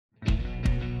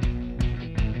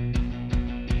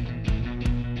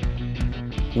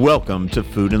Welcome to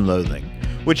Food and Loathing,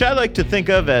 which I like to think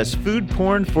of as food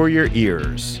porn for your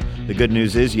ears. The good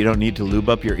news is you don't need to lube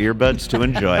up your earbuds to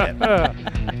enjoy it.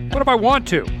 What if I want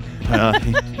to?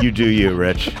 You do you,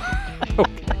 Rich.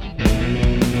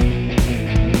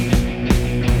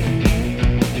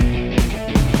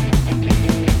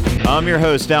 I'm your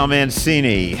host, Al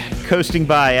Mancini, coasting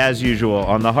by, as usual,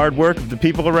 on the hard work of the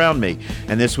people around me.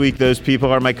 And this week, those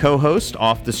people are my co-host,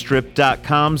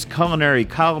 OffTheStrip.com's culinary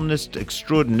columnist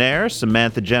extraordinaire,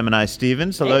 Samantha Gemini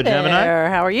Stevens. Hello, Hey there. Gemini.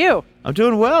 How are you? I'm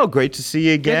doing well. Great to see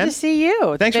you again. Good to see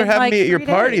you. Thanks for having me at your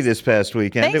party this past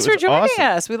weekend. Thanks It was for joining awesome.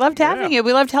 us. We loved having you.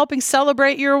 We loved helping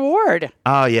celebrate your award.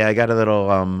 Oh, yeah. I got a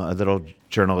little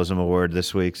journalism award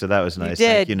this week, so that was nice. did.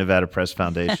 Thank you, Nevada Press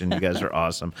Foundation. You guys are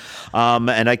awesome.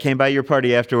 And I came by your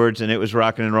party afterwards, and it was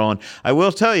rocking and rolling. I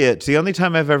will tell you, it's the only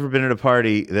time I've ever been at a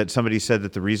party that somebody said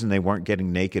that the reason they weren't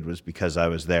getting naked was because I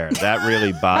was there. That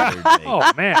really bothered me.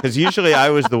 Oh, man. Because usually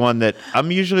I'm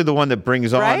usually the one that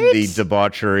brings on Right? the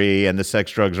debauchery and the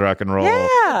sex, drugs, rock and roll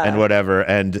Yeah. and whatever.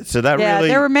 And so that Yeah, really...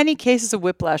 there were many cases of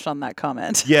whiplash on that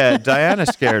comment. Yeah, Diana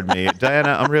scared me.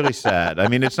 Diana, I'm really sad. I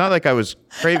mean, it's not like I was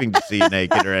craving to see you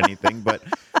naked or anything, but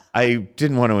I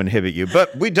didn't want to inhibit you.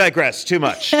 But we digress too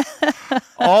much.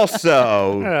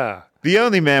 Also, the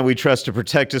only man we trust to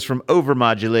protect us from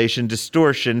overmodulation,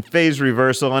 distortion, phase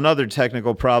reversal, and other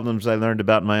technical problems I learned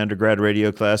about in my undergrad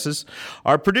radio classes,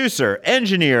 our producer,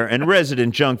 engineer, and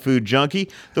resident junk food junkie,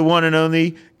 the one and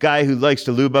only guy who likes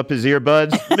to lube up his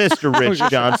earbuds, Mr. Rich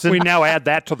Johnson. We now add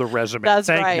that to the resume. That's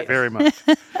Thank you right. very much.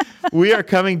 We are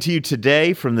coming to you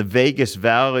today from the Vegas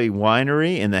Valley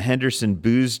Winery in the Henderson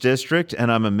Booze District,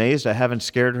 and I'm amazed I haven't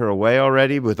scared her away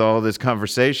already with all this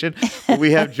conversation. But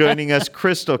we have joining us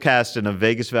Crystal Caston of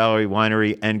Vegas Valley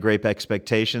Winery and Grape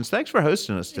Expectations. Thanks for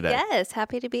hosting us today. Yes,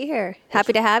 happy to be here.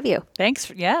 Happy to have you. Thanks.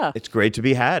 Yeah. It's great to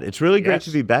be had. It's really great Yes.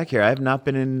 to be back here. I have not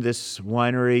been in this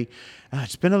winery.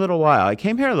 It's been a little while. I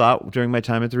came here a lot during my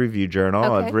time at the Review Journal.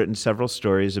 Okay. I've written several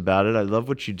stories about it. I love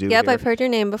what you do Yep, here. I've heard your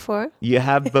name before. You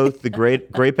have both the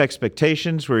Grape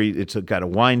Expectations, where it's got a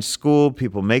wine school.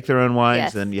 People make their own wines.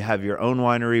 Yes. Then you have your own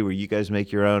winery where you guys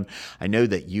make your own. I know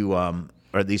that you, or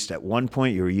at least at one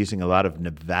point, you were using a lot of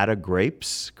Nevada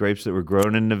grapes that were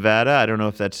grown in Nevada. I don't know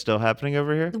if that's still happening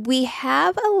over here. We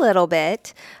have a little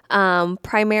bit.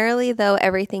 Primarily, though,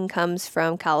 everything comes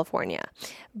from California.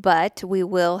 But we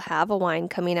will have a wine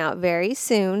coming out very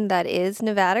soon that is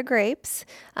Nevada grapes.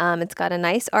 It's got a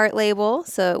nice art label,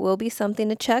 so it will be something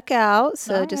to check out.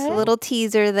 So just a little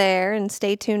teaser there, and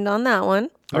stay tuned on that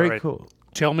one. Very All right. cool.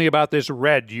 Tell me about this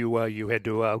red you had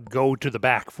to go to the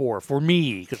back for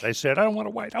me, because I said, I don't want a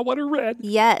white, I want a red.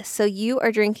 Yes, so you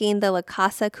are drinking the La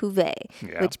Casa Cuvée,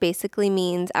 Yeah. which basically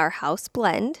means our house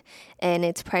blend, and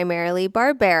it's primarily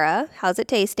Barbera. How's it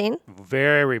tasting?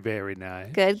 Very, very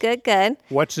nice. Good, good, good.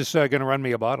 What's this going to run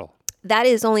me a bottle? That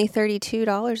is only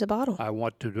 $32 a bottle. I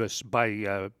want to just buy.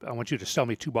 I want you to sell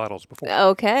me 2 bottles before.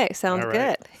 Okay, sounds All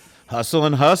right. good. Hustle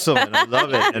and hustle, and I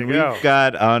love it. And you go. we've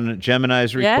got, on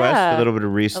Gemini's request, Yeah. a little bit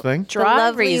of Riesling. The Dry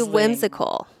lovely Riesling.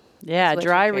 whimsical. Yeah, is what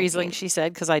dry you're Riesling, drinking. she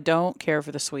said, because I don't care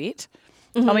for the sweet.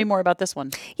 Tell me more about this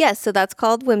one. Yes, so that's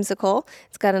called whimsical.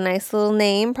 It's got a nice little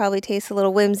name. Probably tastes a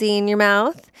little whimsy in your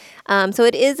mouth. So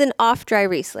it is an off-dry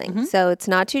Riesling. So it's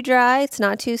not too dry. It's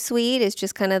not too sweet. It's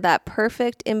just kind of that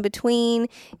perfect in-between.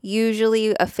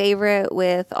 Usually a favorite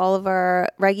with all of our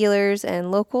regulars and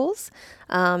locals.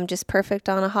 Just perfect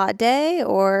on a hot day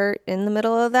or in the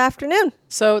middle of the afternoon.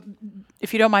 So,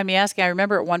 if you don't mind me asking, I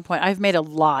remember at one point I've made a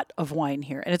lot of wine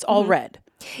here, and it's all red.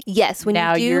 Yes, when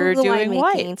Now you do you're the doing winemaking.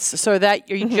 whites. So that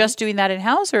are you just doing that in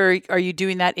house, or are you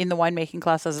doing that in the winemaking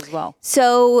classes as well?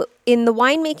 So in the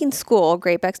winemaking school,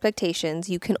 Grape Expectations,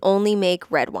 you can only make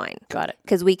red wine. Got it.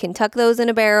 Because we can tuck those in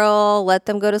a barrel, let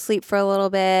them go to sleep for a little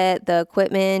bit. The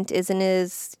equipment isn't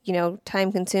as,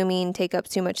 time consuming, take up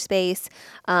too much space,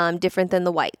 different than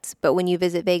the whites. But when you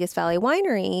visit Vegas Valley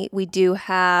Winery, we do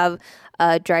have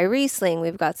dry Riesling.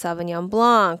 We've got Sauvignon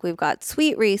Blanc. We've got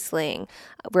sweet Riesling,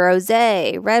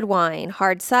 rosé, red wine,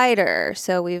 hard cider.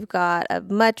 So we've got a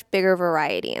much bigger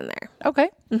variety in there. Okay.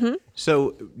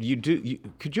 So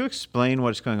could you explain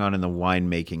what's going on in the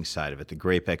winemaking side of it, the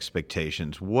Grape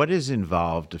Expectations? What is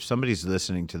involved if somebody's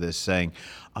listening to this saying,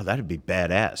 oh, that'd be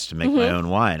badass to make my own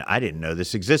wine. I didn't know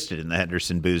this existed in the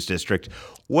Henderson Booze District.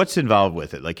 What's involved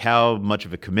with it? Like how much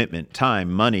of a commitment,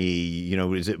 time, money,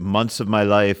 is it months of my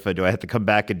life? Do I have to come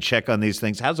back and check on these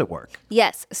things? How's it work?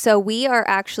 Yes. So we are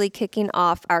actually kicking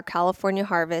off our California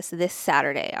harvest this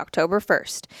Saturday, October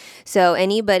 1st. So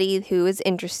anybody who is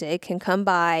interested can come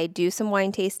by, do some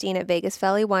wine tasting at Vegas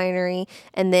Valley Winery,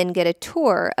 and then get a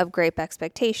tour of Grape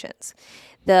Expectations.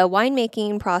 The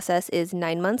winemaking process is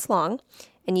 9 months long.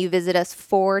 and you visit us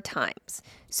 4 times.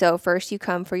 So first you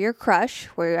come for your crush,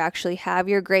 where you actually have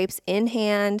your grapes in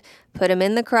hand, put them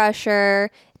in the crusher,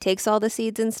 takes all the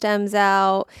seeds and stems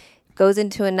out, goes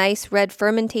into a nice red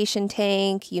fermentation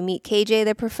tank. You meet KJ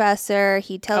the professor.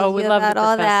 He tells we you love the about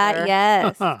all that.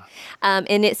 professor. Yes.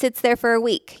 And it sits there for a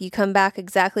week. You come back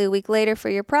exactly a week later for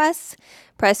your press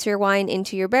your wine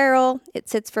into your barrel. It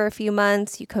sits for a few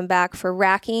months. You come back for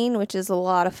racking, which is a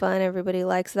lot of fun. Everybody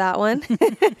likes that one.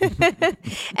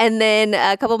 And then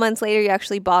a couple months later, you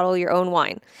actually bottle your own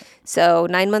wine. So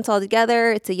 9 months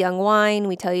altogether, it's a young wine.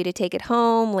 We tell you to take it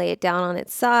home, lay it down on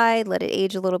its side, let it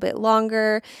age a little bit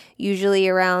longer. Usually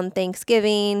around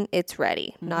Thanksgiving, it's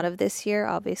ready. Not of this year,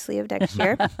 obviously of next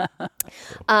year.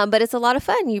 But it's a lot of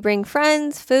fun. You bring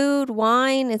friends, food,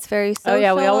 wine. It's very social. Oh,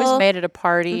 yeah. We always made it a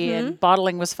party, and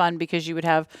bottling was fun because you would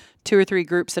have 2 or 3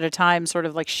 groups at a time, sort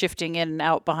of like shifting in and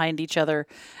out behind each other,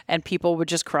 and people would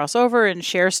just cross over and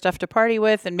share stuff to party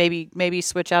with, and maybe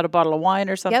switch out a bottle of wine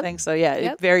or something. So yeah,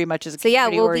 it very much is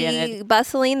community oriented. We'll be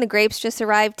bustling. The grapes just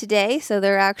arrived today, so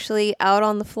they're actually out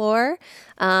on the floor.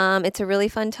 It's a really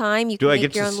fun time. You can Do I make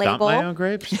get your to own stomp label. my own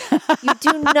grapes? You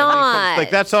do not. Like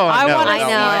that's all I know wanna about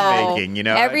know. winemaking. You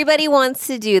know, Everybody wants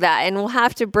to do that, and we'll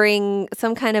have to bring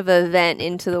some kind of event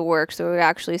into the works where we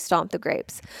actually stomp the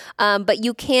grapes. But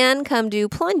you can come do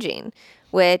plunging,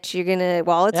 which you're gonna,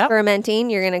 while it's fermenting,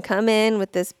 you're gonna come in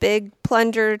with this big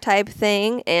plunger type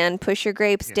thing and push your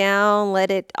grapes down,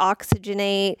 let it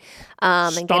oxygenate,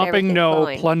 and get Stomping, everything no.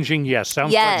 flowing. Plunging, yes.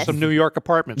 Sounds Yes. like some New York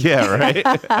apartments. Yeah, right.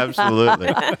 Absolutely,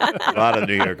 a lot of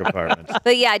New York apartments.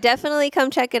 But yeah, definitely come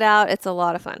check it out. It's a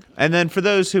lot of fun. And then for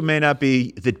those who may not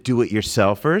be the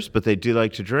do-it-yourselfers, but they do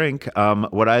like to drink,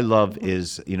 what I love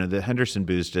is, the Henderson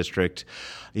Booze District.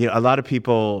 A lot of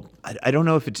people, I don't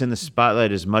know if it's in the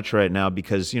spotlight as much right now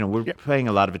because, we're paying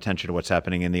a lot of attention to what's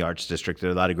happening in the Arts District. There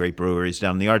are a lot of great breweries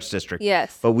down in the Arts District.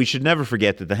 Yes. But we should never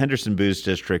forget that the Henderson Booze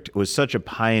District was such a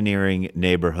pioneering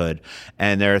neighborhood.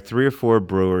 And there are 3 or 4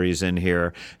 breweries in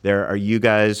here. There are you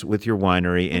guys with your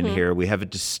winery in here. We have a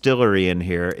distillery in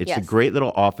here. It's a great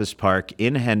little office park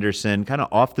in Henderson, kind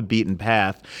of off the beaten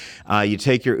path. You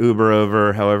take your Uber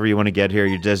over, however you want to get here,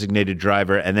 your designated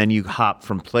driver, and then you hop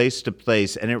from place to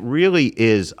place. And it really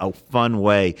is a fun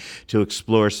way to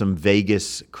explore some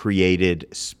Vegas-created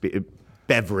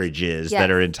beverages that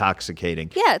are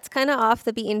intoxicating. Yeah, it's kind of off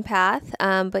the beaten path.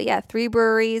 But yeah, 3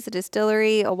 breweries, a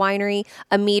distillery, a winery,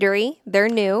 a meadery. They're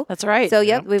new. That's right. So we've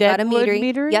got a Deadwood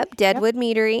meadery. Meadery? Yep, Deadwood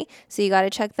Meadery. So you got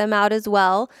to check them out as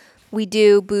well. We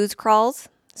do booze crawls.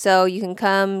 So you can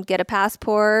come get a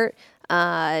passport,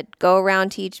 go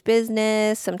around to each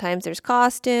business. Sometimes there's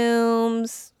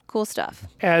costumes. Cool stuff.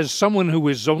 As someone who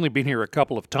has only been here a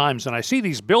couple of times, and I see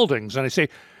these buildings, and I say,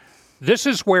 this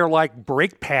is where like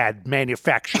brake pad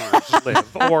manufacturers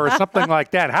live or something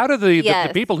like that. How do the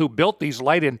people who built these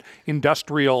light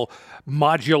industrial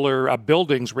modular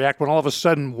buildings react when all of a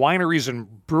sudden wineries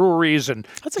and breweries and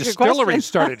distilleries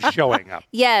started showing up?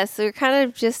 Yes, we're kind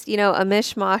of just, a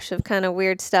mishmash of kind of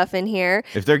weird stuff in here.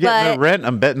 If they're getting the rent,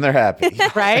 I'm betting they're happy.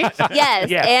 Right? Yes,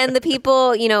 Yeah. and the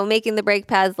people, making the brake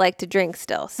pads like to drink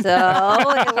still. So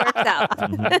it works out.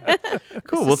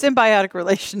 Cool. Well, It's a symbiotic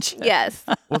relationship. Yes.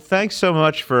 Well, thanks so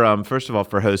much for first of all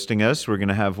for hosting us. We're going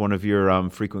to have one of your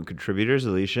frequent contributors,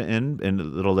 Alicia, in a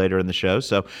little later in the show.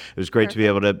 So it was great to be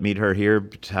able to meet her here.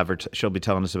 To have her, she'll be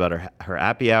telling us about her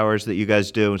happy hours that you guys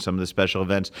do and some of the special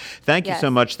events. Thank you so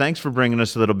much. Thanks for bringing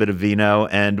us a little bit of vino,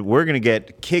 and we're going to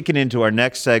get kicking into our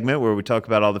next segment where we talk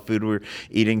about all the food we're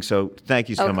eating. So thank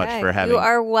you so much for having. You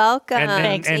are welcome. And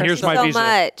Thanks here's so my visa,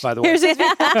 much. by the way. Here's his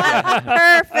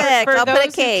Perfect. For I'll those put a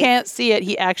who cake. can't see it,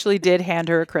 he actually did hand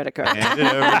her a credit card. Handed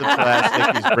over the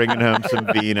plastic. He's bringing home some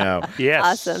vino. Yes.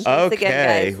 Awesome. Thanks again,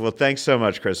 Okay. guys. Well, thanks so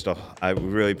much, Crystal. I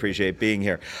really appreciate being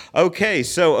here. Okay.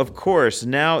 So, of course,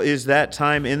 now is that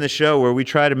time in the show where we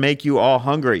try to make you all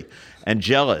hungry and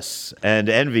jealous and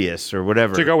envious or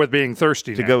whatever. To go with being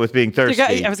thirsty. To go with being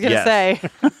thirsty. I was going to Yes.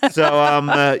 say. So,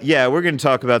 we're going to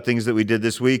talk about things that we did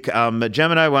this week.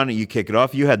 Gemini, why don't you kick it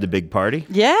off? You had the big party.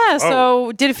 Yeah,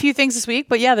 so did a few things this week,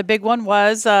 but yeah, the big one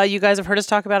was you guys have heard us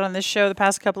talk about on this show the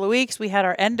past couple of weeks. We had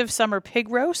our end of summer pig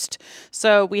roast.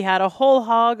 So we had a whole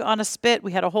hog on a spit,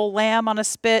 we had a whole lamb on a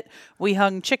spit, we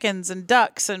hung chickens and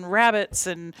ducks and rabbits,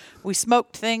 and we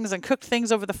smoked things and cooked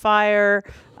things over the fire.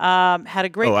 Had a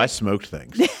great. Oh, I smoked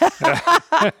things.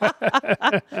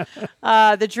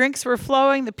 The drinks were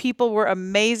flowing. The people were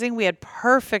amazing. We had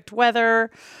perfect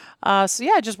weather. So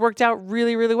yeah, it just worked out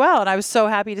really, really well. And I was so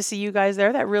happy to see you guys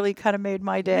there. That really kind of made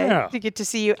my day to get to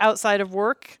see you outside of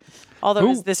work. Although,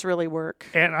 does this really work?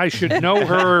 And I should know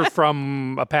her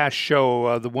from a past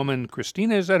show, the woman,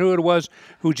 Christina, is that who it was,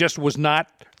 who just was not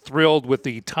thrilled with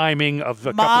the timing of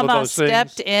a couple of Mama those things.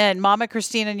 stepped in. Mama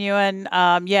Christina Nguyen.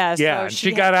 Yeah, So and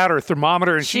she got out her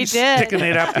thermometer and she's sticking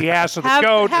it up the ass of the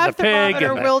goat and the pig.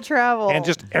 And will travel. And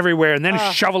just everywhere. And then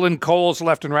shoveling coals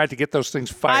left and right to get those things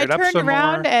fired up some more. I turned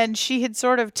around and she had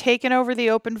sort of taken over the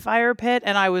open fire pit,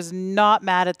 and I was not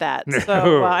mad at that. No.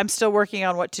 So I'm still working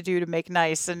on what to do to make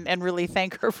nice and really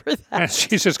thank her for that. And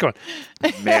she's just going,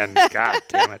 man, God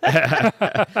damn it.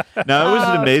 No, it was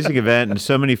an amazing event, and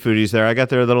so many foodies there. I got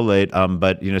there a little late,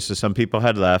 but so some people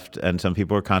had left, and some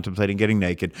people were contemplating getting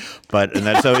naked. And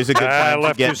that's always a good time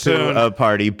to get to a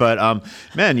party. But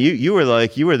man, you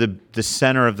were the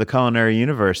center of the culinary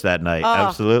universe that night.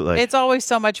 Absolutely, it's always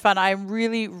so much fun. I'm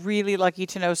really, really lucky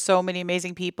to know so many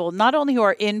amazing people, not only who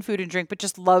are in food and drink, but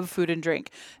just love food and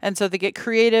drink. And so they get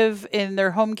creative in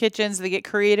their home kitchens, they get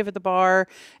creative at the bar,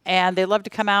 and they love to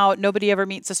come out. Nobody ever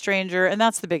meets a stranger, and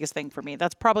that's the biggest thing for me.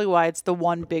 That's probably why it's the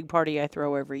one big party I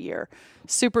throw every year.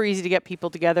 Super easy to get people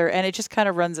together, and it just kind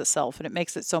of runs itself, and it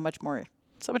makes it so much more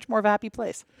of a happy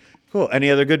place. Cool.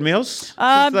 Any other good meals?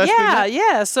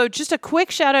 Yeah. So just a quick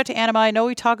shout out to Anima. I know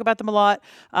we talk about them a lot.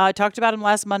 I talked about them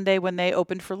last Monday when they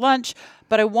opened for lunch,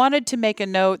 but I wanted to make a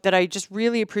note that I just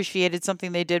really appreciated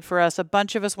something they did for us. A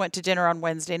bunch of us went to dinner on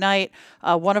Wednesday night.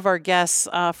 One of our guests,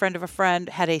 friend of a friend,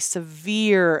 had a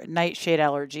severe nightshade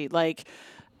allergy, like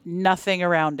nothing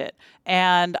around it.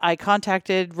 And I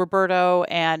contacted Roberto,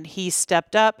 and he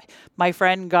stepped up. My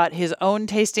friend got his own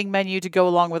tasting menu to go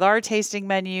along with our tasting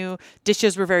menu.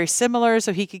 Dishes were very similar,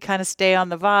 so he could kind of stay on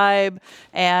the vibe.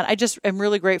 And I just am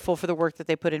really grateful for the work that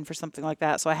they put in for something like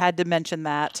that. So I had to mention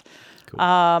that.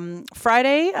 Cool.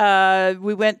 Friday,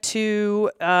 we went to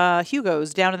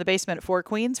Hugo's down in the basement at Four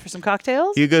Queens for some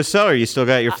cocktails. Hugo's Cellar. You still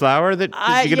got your flour? Did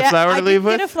you get a flour to leave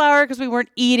with? I didn't get a flour because we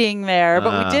weren't eating there,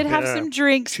 but we did have some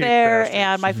drinks there. Bastards.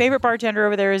 And my favorite bartender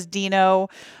over there is Dino.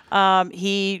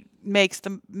 He makes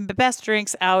the best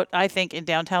drinks out, I think, in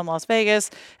downtown Las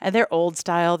Vegas, and they're old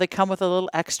style. They come with a little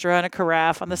extra and a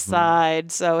carafe on the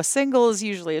side. So a single is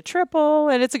usually a triple,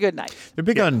 and it's a good night. They're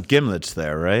big on gimlets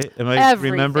there, right? Am I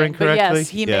remembering correctly? But yes,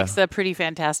 he makes a pretty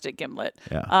fantastic gimlet.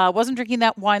 Yeah. Wasn't drinking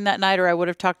that wine that night, or I would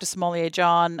have talked to Sommelier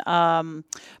John.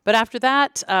 But after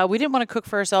that, we didn't want to cook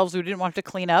for ourselves. We didn't want to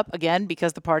clean up, again,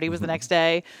 because the party was the next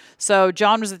day. So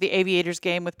John was at the Aviators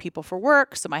game with people for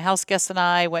work. So my house guests and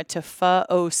I went to Pho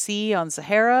OC on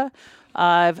Sahara.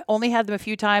 I've only had them a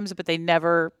few times, but they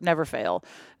never fail.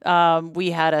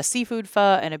 We had a seafood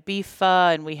pho and a beef pho,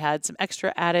 and we had some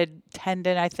extra added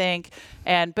tendon, I think.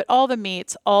 But all the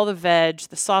meats, all the veg,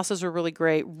 the sauces were really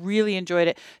great. Really enjoyed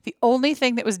it. The only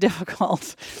thing that was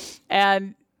difficult,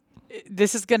 and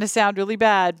this is going to sound really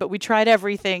bad, but we tried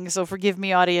everything, so forgive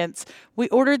me, audience. We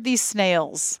ordered these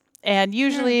snails. And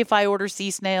usually if I order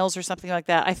sea snails or something like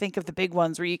that, I think of the big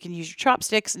ones where you can use your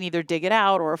chopsticks and either dig it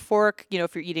out or a fork,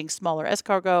 if you're eating smaller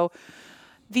escargot.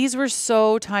 These were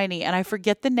so tiny, and I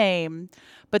forget the name,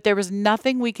 but there was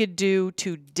nothing we could do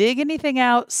to dig anything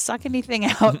out, suck anything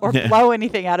out, or blow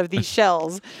anything out of these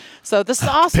shells. So the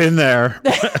sauce... Been there.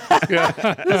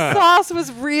 The sauce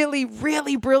was really,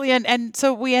 really brilliant. And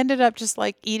so we ended up just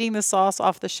eating the sauce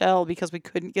off the shell because we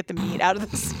couldn't get the meat out of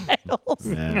the snails.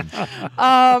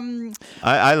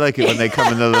 I like it when they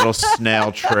come in the little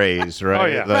snail trays, right? Oh,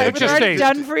 yeah. Right, just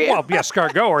done for you. Well,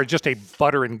 escargot or just a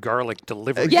butter and garlic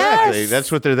delivery. Exactly. Yes.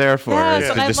 That's what they're there for.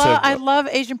 Yes, I love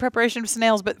Asian preparation of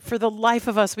snails, but for the life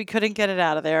of us, we couldn't get it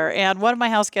out of there. And one of my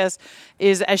house guests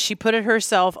is, as she put it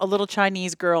herself, a little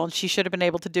Chinese girl, and she should have been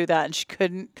able to do that, and she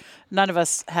couldn't. None of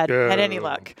us had any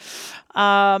luck.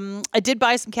 I did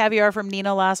buy some caviar from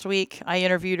Nina last week. I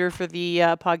interviewed her for the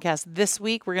podcast this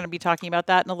week. We're going to be talking about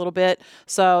that in a little bit.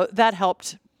 So that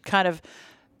helped kind of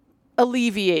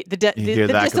alleviate the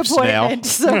disappointment.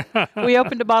 So we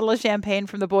opened a bottle of champagne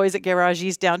from the boys at Garage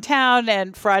East downtown,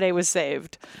 and Friday was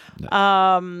saved.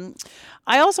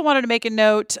 I also wanted to make a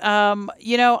note.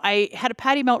 I had a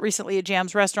patty melt recently at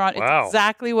Jam's Restaurant. Wow. It's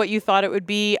exactly what you thought it would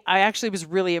be. I actually was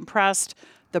really impressed.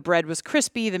 The bread was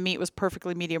crispy. The meat was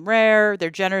perfectly medium rare. They're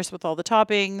generous with all the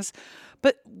toppings.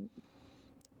 But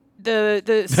sorry,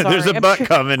 there's a butt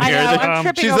coming here. I'm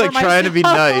tripping she's over trying to be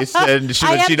nice, and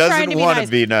she doesn't want to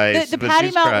be nice. The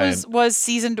patty melt was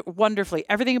seasoned wonderfully.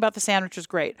 Everything about the sandwich was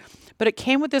great. But it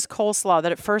came with this coleslaw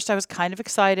that at first I was kind of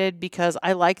excited because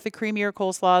I like the creamier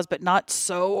coleslaws, but not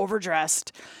so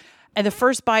overdressed. And the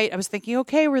first bite, I was thinking,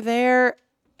 okay, we're there.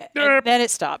 And then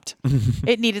it stopped.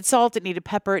 It needed salt, it needed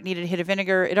pepper, it needed a hit of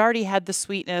vinegar. It already had the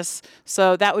sweetness.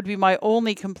 So that would be my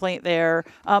only complaint there.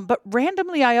 But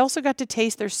randomly, I also got to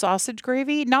taste their sausage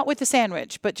gravy, not with the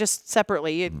sandwich, but just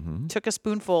separately. It took a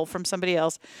spoonful from somebody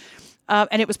else.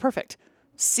 And it was perfect.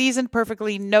 seasoned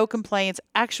perfectly, no complaints,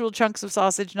 actual chunks of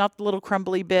sausage, not the little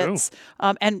crumbly bits,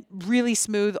 and really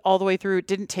smooth all the way through. It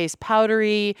didn't taste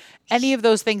powdery, any of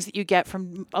those things that you get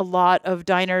from a lot of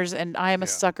diners, and I am a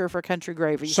sucker for country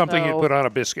gravy. Something you so- put on a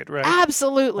biscuit, right?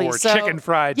 Absolutely. Or So- chicken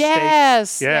fried yes,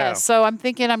 steak. Yeah. Yes. So I'm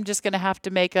thinking I'm just going to have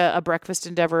to make a breakfast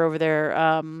endeavor over there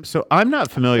So I'm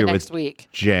not familiar next with week.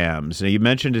 Jams. Now, you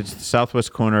mentioned it's the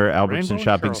Southwest Corner, Albertson Rainbow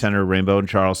Shopping and Center, Rainbow and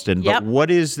Charleston. Yep. But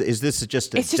what is this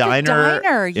just a It's just diner? a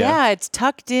diner. Yeah, it's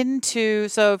tucked into.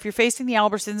 So if you're facing the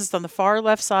Albertsons, it's on the far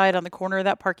left side on the corner of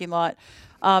that parking lot.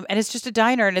 And it's just a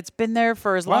diner, and it's been there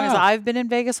for as long as Wow. I've been in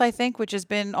Vegas, I think, which has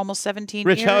been almost 17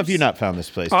 Rich, years. how have you not found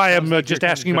this place? I am just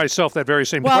asking myself that very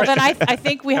same Well, question. then I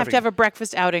think we have to have a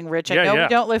breakfast outing, Rich. I Yeah, know yeah. we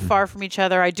don't live far from each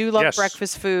other. I do love Yes.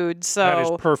 breakfast food, so That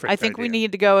is perfect I think we idea.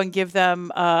 need to go and give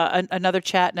them another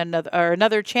chat and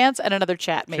another chance and another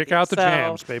chat. Maybe. Check out the So-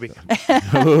 jams, baby.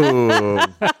 Ooh.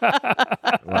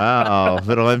 Wow,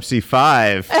 little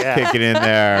MC5 kicking in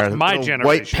there. My Little generation.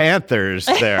 White Panthers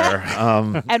there.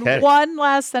 And okay. one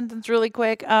last sentence, really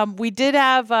quick. We did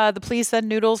have the Please Send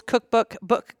Noodles Cookbook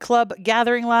Book Club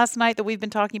gathering last night that we've been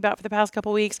talking about for the past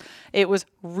couple weeks. It was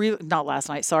not last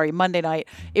night, sorry, Monday night.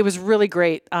 It was really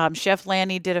great. Chef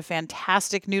Lanny did a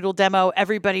fantastic noodle demo.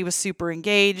 Everybody was super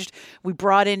engaged. We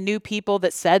brought in new people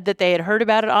that said that they had heard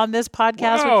about it on this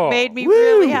podcast, Wow. which made me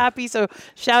really happy. So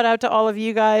shout out to all of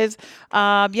you guys.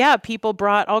 People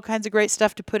brought all kinds of great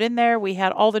stuff to put in there. We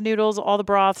had all the noodles, all the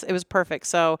broths. It was perfect.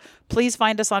 So please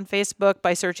find us on Facebook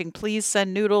by searching Please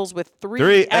Send Noodles with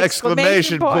three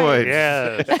exclamation points.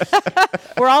 Yes.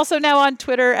 We're also now on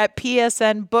Twitter at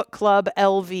PSN Book Club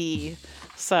LV.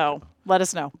 So let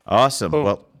us know. Awesome.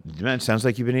 Well, man, it sounds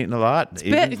like you've been eating a lot, been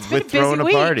even a with busy throwing a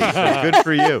week. party. So good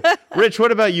for you. Rich,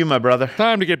 what about you, my brother?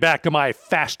 Time to get back to my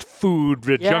fast food,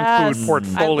 junk Yes. food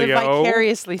portfolio. I live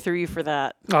vicariously through you for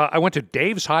that. I went to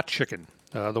Dave's Hot Chicken.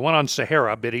 The one on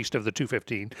Sahara, a bit east of the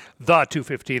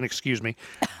 215, excuse me.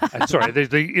 Sorry,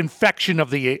 the infection of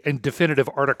the indefinitive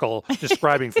article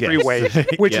describing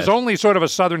freeways, which Yes. is only sort of a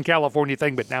Southern California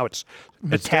thing, but now it's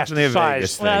definitely a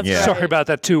Vegas metastasized. thing. That's Yeah. right. Sorry about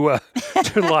that to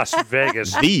Las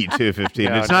Vegas. The 215.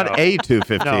 No, It's not no. a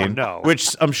 215. No.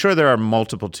 Which I'm sure there are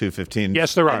multiple 215.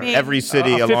 Yes, there are. mean, Every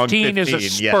city along 15 is a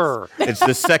yes. spur. It's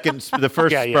the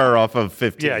first Yeah, yeah. spur off of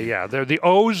 15. Yeah. The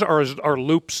O's are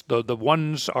loops. The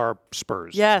ones are spurs.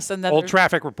 Yes, and then Old there's-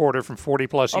 traffic reporter from 40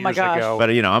 plus Oh my years gosh. ago.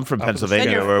 But I'm from Then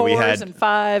Pennsylvania, your where we fours had and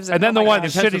fives. And then oh the my one gosh.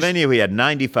 in cities- Pennsylvania we had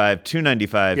 95,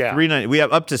 295, Yeah. 390. We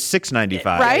have up to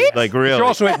 695. Right? Like really. You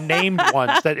also had named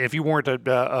ones that if you weren't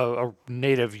a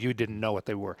native, you didn't know what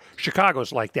they were.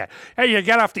 Chicago's like that. Hey, you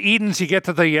get off the Edens, you get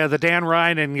to the Dan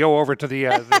Ryan, and go over to the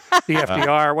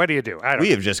FDR. What do you do? I don't we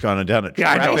know. have just gone down a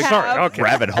Yeah, I know. We Sorry. have. Okay.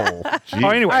 rabbit hole. Jeez. Oh,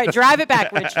 anyway. All right, drive it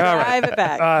back, Rich. Drive it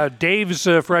back. Dave's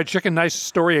Fried Chicken, nice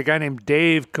story. A guy named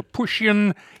Dave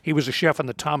Kapushian. He was a chef in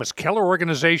the Thomas Keller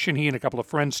organization. He and a couple of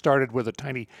friends started with a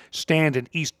tiny stand in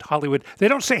East Hollywood. They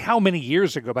don't say how many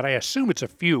years ago, but I assume it's a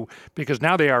few because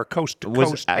now they are coast to It was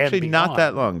coast actually and not beyond.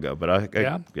 that long ago, but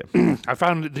Yeah? yeah. I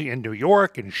found it in New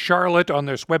York and Charlotte on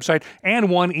this website and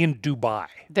one in Dubai.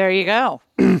 There you go.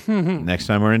 Next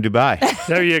time we're in Dubai.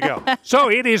 There you go. So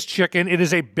it is chicken. It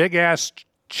is a big ass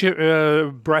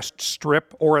breast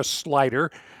strip or a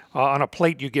slider. On a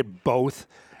plate, you get both.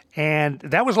 And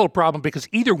that was a little problem because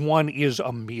either one is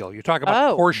a meal. You talk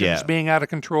about Oh. portions Yeah. being out of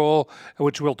control,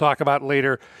 which we'll talk about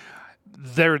later.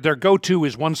 Their go-to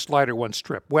is one slider, one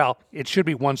strip. Well, it should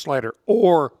be one slider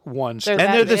or one strip. They're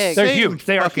And that they're the big. They're same huge.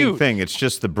 They are fucking huge. thing. It's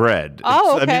just the bread.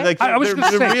 Oh, I mean, okay. like I was they're,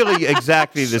 gonna they're say- really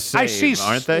exactly the same, I see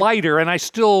aren't they? slider, and I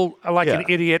still, like an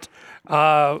Yeah. idiot,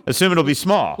 Assume it'll be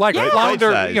small. like right?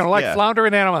 flounder, Bite-sized, like yeah. flounder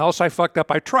in Animal House. I fucked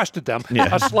up. I trusted them. Yeah.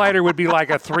 A slider would be like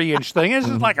a 3-inch thing. This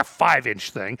is like a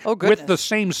 5-inch thing Oh, with goodness. the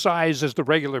same size as the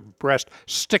regular breast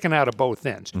sticking out of both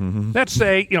ends. Mm-hmm. Let's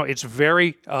say it's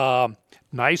very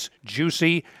nice,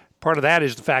 juicy. Part of that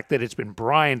is the fact that it's been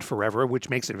brined forever, which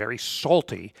makes it very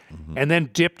salty, Mm-hmm. and then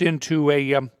dipped into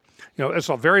a it's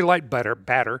a very light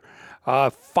batter. They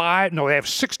have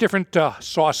 6 different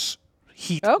sauce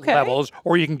heat Okay. levels,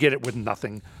 or you can get it with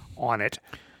nothing on it.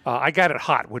 I got it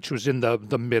hot, which was in the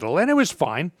middle, and it was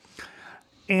fine.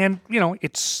 And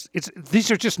it's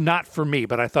these are just not for me.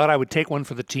 But I thought I would take one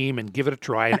for the team and give it a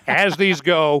try. And as these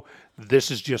go,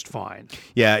 this is just fine.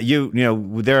 Yeah,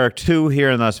 there are 2 here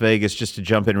in Las Vegas. Just to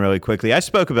jump in really quickly, I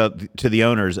spoke to the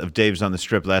owners of Dave's on the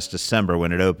Strip last December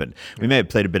when it opened. We may have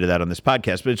played a bit of that on this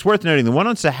podcast, but it's worth noting the one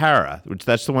on Sahara, which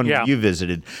that's the one Yeah. you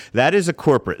visited. That is a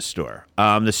corporate store.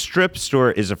 The Strip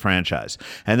store is a franchise,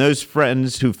 and those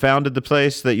friends who founded the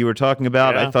place that you were talking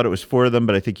about, Yeah. I thought it was 4 of them,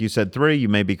 but I think you said 3. You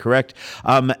may be correct.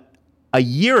 a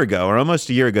year ago, or almost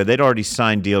a year ago, they'd already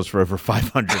signed deals for over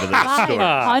 500 of those stores.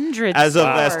 500 as of stores.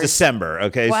 last December.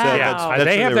 Okay, Wow. so Yeah, that's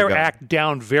they where have were their going. act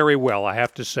down very well, I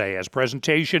have to say, as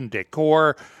presentation,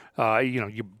 decor.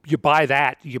 You buy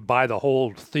that, you buy the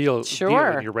whole deal,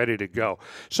 Sure. and you're ready to go.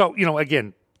 So,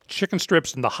 again, chicken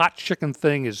strips and the hot chicken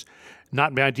thing is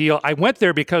not my deal. I went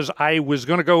there because I was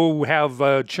going to go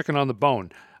have chicken on the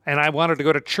bone, and I wanted to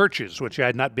go to Church's, which I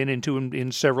had not been into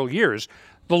in several years.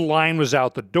 The line was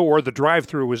out the door. The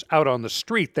drive-through was out on the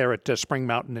street there at Spring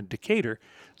Mountain in Decatur.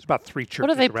 There's about 3 churches What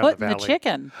do they around put the in the valley.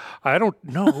 chicken? I don't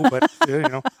know, but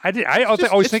I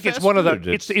always think it's fast one of the food.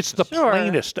 it's the Sure.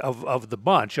 plainest of the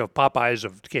bunch of Popeyes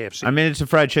of KFC. I mean, it's a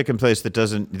fried chicken place that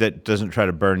doesn't try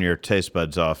to burn your taste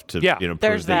buds off to prove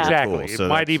there's that that. you're exactly. cool. So it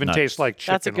might that's even nuts. taste like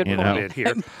chicken That's a good a little point.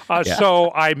 bit here.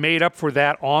 So I made up for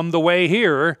that on the way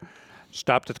here.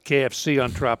 Stopped at the KFC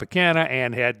on Tropicana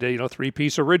and had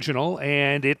 3-piece original,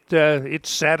 and it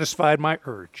satisfied my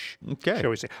urge. Okay. Shall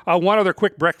we say? One other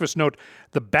quick breakfast note: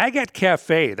 the Baguette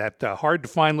Cafe, that hard to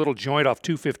find little joint off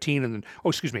 215, and then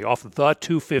off the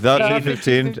 215. The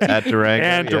 215 at Durango.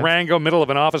 And yeah. Durango, middle of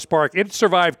an office park. It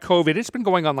survived COVID. It's been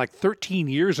going on like 13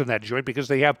 years in that joint because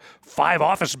they have 5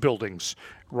 office buildings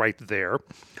right there.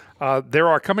 There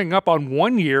are coming up on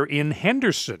 1 year in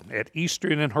Henderson at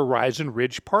Eastern and Horizon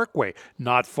Ridge Parkway,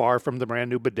 not far from the brand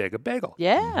new Bodega Bagel.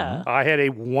 Yeah. I had a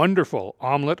wonderful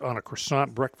omelet on a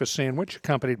croissant breakfast sandwich,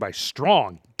 accompanied by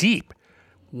strong, deep,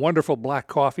 wonderful black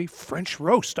coffee, French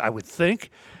roast, I would think.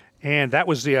 And that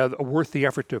was worth the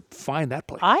effort to find that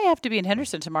place. I have to be in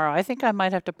Henderson tomorrow. I think I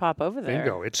might have to pop over there.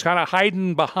 Bingo. It's kind of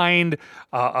hiding behind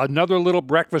another little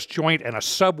breakfast joint and a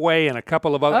Subway and a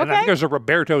couple of other. And I Okay. think there's a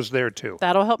Roberto's there, too.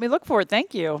 That'll help me look for it.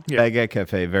 Thank you. Baguette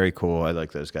Cafe, very cool. I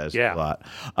like those guys Yeah. a lot.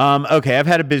 Okay, I've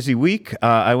had a busy week.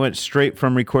 I went straight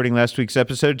from recording last week's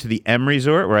episode to the M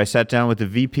Resort, where I sat down with the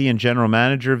VP and General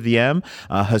Manager of the M,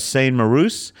 Hussein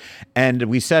Marous, and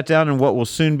we sat down in what will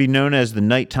soon be known as the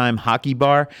Nighttime Hockey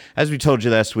Bar. As we told you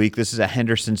last week, this is a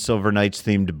Henderson Silver Knights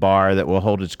themed bar that will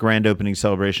hold its grand opening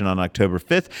celebration on October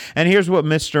 5th. And here's what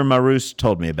Mr. Marous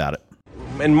told me about it.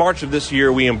 In March of this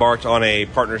year, we embarked on a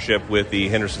partnership with the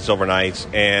Henderson Silver Knights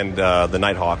and the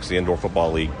Nighthawks, the indoor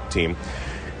football league team.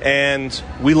 And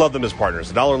we love them as partners.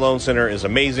 The Dollar Loan Center is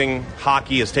amazing.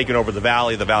 Hockey has taken over the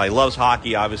Valley. The Valley loves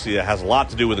hockey. Obviously, it has a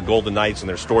lot to do with the Golden Knights and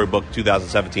their storybook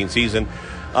 2017 season.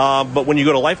 But when you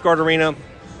go to Lifeguard Arena,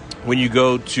 when you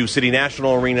go to City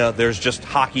National Arena, there's just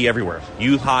hockey everywhere.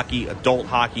 Youth hockey, adult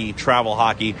hockey, travel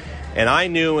hockey. And I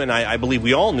knew, and I believe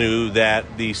we all knew,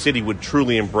 that the city would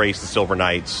truly embrace the Silver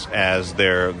Knights as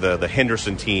the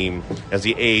Henderson team, as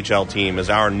the AHL team, as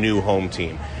our new home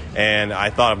team. And I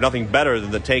thought of nothing better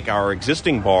than to take our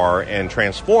existing bar and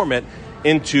transform it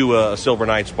into a Silver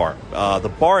Knights bar. The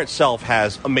bar itself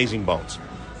has amazing bones.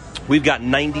 We've got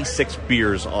 96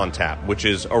 beers on tap, which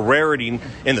is a rarity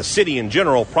in the city in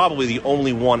general, probably the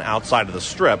only one outside of the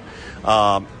Strip.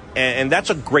 And that's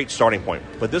a great starting point.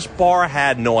 But this bar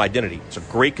had no identity. It's a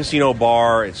great casino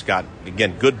bar. It's got,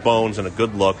 again, good bones and a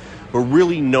good look, but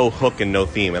really no hook and no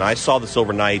theme. And I saw the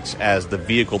Silver Knights as the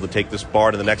vehicle to take this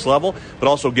bar to the next level, but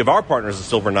also give our partners, the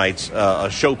Silver Knights, a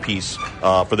showpiece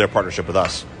for their partnership with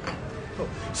us.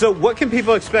 So what can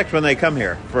people expect when they come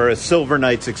here for a Silver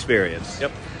Knights experience?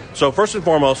 Yep. So first and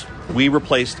foremost, we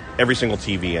replaced every single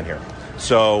TV in here.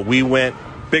 So we went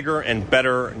bigger and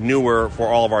better, newer for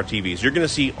all of our TVs. You're going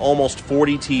to see almost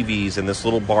 40 TVs in this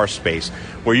little bar space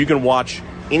where you can watch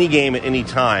any game at any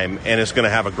time, and it's going to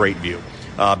have a great view.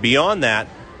 Beyond that,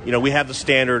 we have the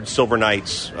standard Silver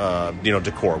Knights,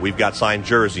 decor. We've got signed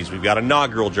jerseys. We've got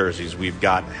inaugural jerseys. We've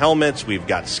got helmets. We've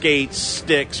got skates,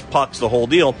 sticks, pucks, the whole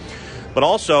deal. But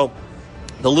also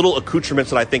the little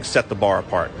accoutrements that I think set the bar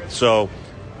apart. So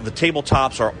the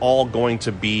tabletops are all going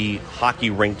to be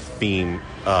hockey rink themed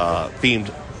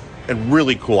and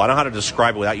really cool. I don't know how to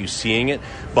describe it without you seeing it,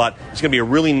 but it's going to be a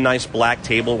really nice black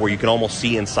table where you can almost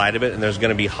see inside of it, and there's going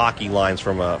to be hockey lines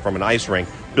from an ice rink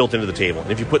built into the table.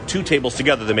 And if you put 2 tables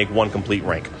together, they make one complete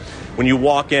rink. When you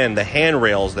walk in, the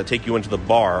handrails that take you into the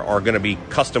bar are going to be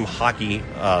custom hockey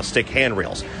stick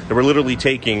handrails. That we're literally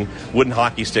taking wooden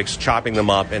hockey sticks, chopping them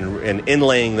up, and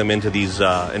inlaying them into these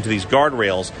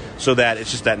guardrails so that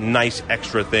it's just that nice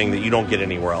extra thing that you don't get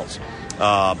anywhere else.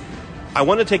 I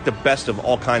want to take the best of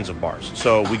all kinds of bars.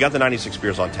 So we got the 96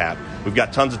 beers on tap. We've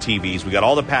got tons of TVs. We got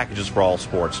all the packages for all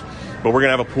sports. But we're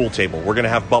going to have a pool table. We're going to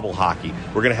have bubble hockey.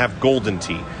 We're going to have golden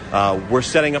tee. We're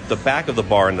setting up the back of the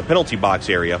bar in the penalty box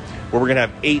area where we're going to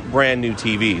have 8 brand new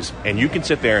TVs. And you can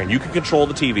sit there and you can control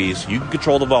the TVs. You can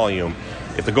control the volume.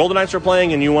 If the Golden Knights are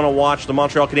playing and you want to watch the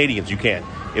Montreal Canadiens, you can.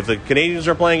 If the Canadians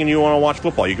are playing and you want to watch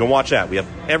football, you can watch that. We have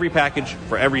every package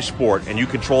for every sport, and you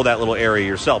control that little area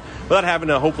yourself without having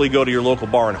to hopefully go to your local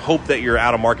bar and hope that your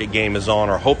out-of-market game is on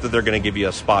or hope that they're going to give you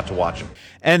a spot to watch it.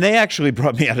 And they actually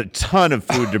brought me out a ton of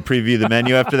food to preview the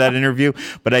menu after that interview,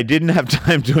 but I didn't have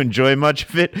time to enjoy much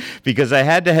of it because I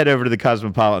had to head over to the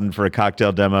Cosmopolitan for a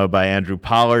cocktail demo by Andrew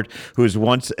Pollard, who is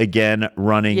once again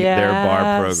running their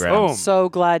bar program. I'm so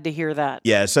glad to hear that.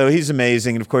 Yeah, so he's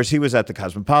amazing. And of course, he was at the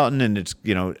Cosmopolitan, and it's,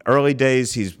 early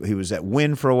days. He was at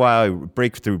Wynn for a while,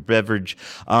 breakthrough beverage.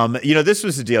 This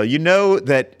was the deal.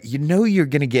 You're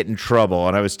going to get in trouble.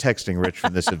 And I was texting Rich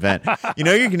from this event. You're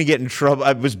going to get in trouble.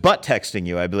 I was butt texting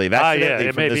you, I believe,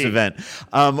 accidentally from this event.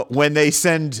 When they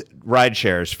send ride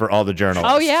shares for all the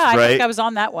journalists. Oh, yeah. Right? I think I was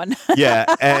on that one. Yeah.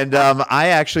 And I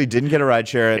actually didn't get a ride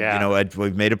share. Yeah.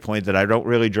 We've made a point that I don't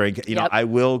really drink. I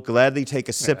will gladly take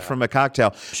a sip from a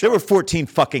cocktail. There were 14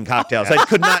 fucking cocktails. I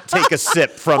could not take a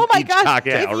sip from each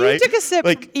cocktail, if right? you took a sip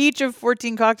from each of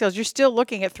 14 cocktails, you're still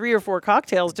looking at 3 or 4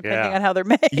 cocktails, depending on how they're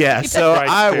made. Yeah. So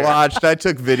I watched. I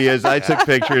took videos. I took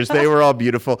pictures. They were all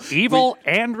beautiful. Evil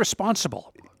and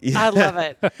responsible. I love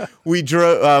it. We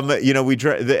drove.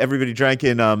 Everybody drank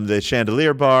in the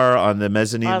Chandelier Bar on the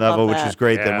mezzanine level, which was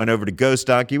great. Then went over to Ghost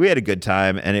Donkey. We had a good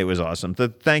time, and it was awesome. So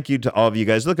thank you to all of you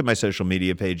guys. Look at my social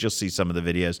media page; you'll see some of the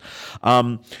videos.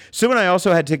 Sue and I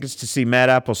also had tickets to see Mad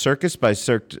Apple Circus by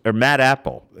Mad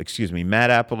Apple. Excuse me,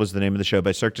 Mad Apple is the name of the show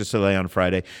by Cirque du Soleil on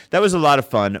Friday. That was a lot of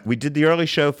fun. We did the early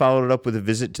show, followed it up with a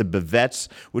visit to Bavette's,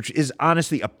 which is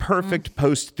honestly a perfect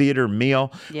post-theater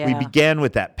meal. Yeah. We began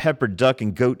with that peppered duck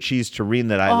and goat cheese terrine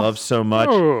that I love so much,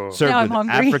 served with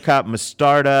apricot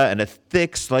mostarda and a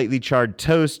thick, slightly charred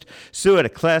toast. Sue had a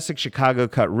classic Chicago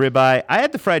cut ribeye. I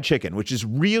had the fried chicken, which is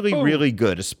really, really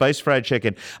good, a spiced fried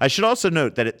chicken. I should also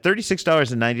note that at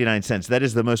 $36.99, that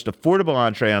is the most affordable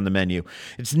entree on the menu.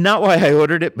 It's not why I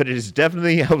ordered it, but it is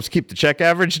definitely helps keep the check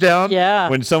average down. Yeah.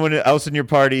 When someone else in your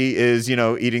party is,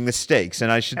 eating the steaks.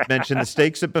 And I should mention the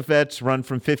steaks at Buffet's run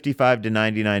from $55 to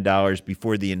 $99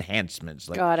 before the enhancements,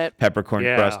 like peppercorn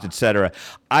crust, etc.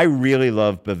 I really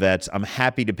love Buffet's. I'm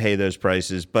happy to pay those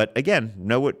prices, but again,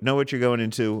 know what you're going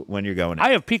into when you're going in. I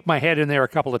have peeked my head in there a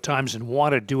couple of times and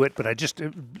want to do it, but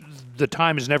the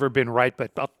time has never been right,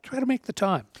 but I'll try to make the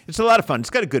time. It's a lot of fun.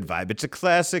 It's got a good vibe. It's a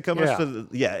classic,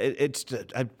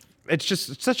 it's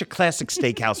just such a classic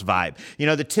steakhouse vibe.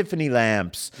 The Tiffany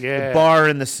lamps, the bar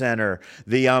in the center,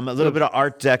 the a little bit of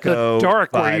Art Deco. The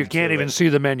dark where you can't even see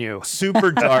the menu.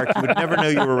 Super dark. You would never know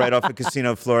you were right off a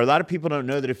casino floor. A lot of people don't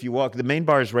know that if you walk, the main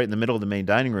bar is right in the middle of the main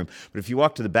dining room, but if you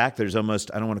walk to the back, there's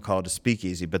almost, I don't want to call it a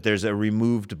speakeasy, but there's a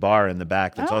removed bar in the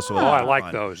back that's also a lot of fun. I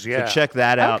like those, yeah. So check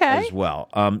that out as well.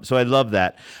 So I love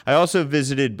that. I also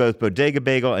visited both Bodega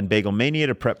Bagel and Bagel Mania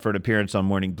to prep for an appearance on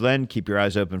Morning Blend. Keep your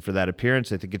eyes open for that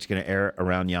appearance. I think it's going to air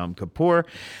around Yom Kippur.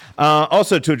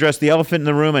 Also, to address the elephant in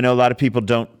the room, I know a lot of people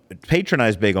don't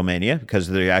patronize Bagel Mania because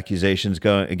of the accusations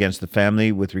going against the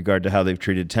family with regard to how they've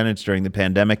treated tenants during the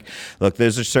pandemic. Look,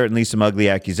 those are certainly some ugly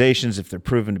accusations. If they're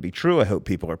proven to be true, I hope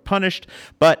people are punished.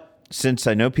 But since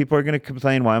I know people are going to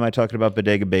complain, why am I talking about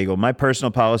Bodega Bagel? My personal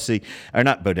policy, or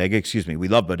not Bodega, excuse me. We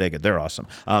love Bodega. They're awesome.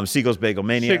 Siegel's Bagel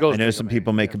Mania. I know some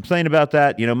people may complain about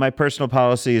that. My personal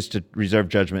policy is to reserve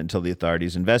judgment until the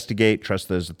authorities investigate, trust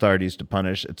those authorities to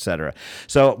punish, etc.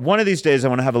 So one of these days, I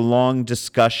want to have a long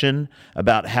discussion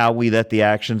about how we let the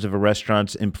actions of a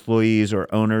restaurant's employees or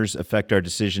owners affect our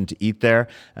decision to eat there.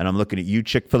 And I'm looking at you,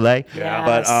 Chick-fil-A.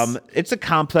 Yes. But it's a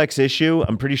complex issue.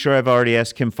 I'm pretty sure I've already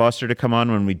asked Kim Foster to come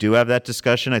on when we do have that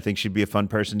discussion. I think she'd be a fun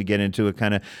person to get into a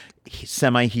kind of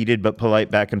semi-heated but polite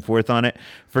back and forth on it.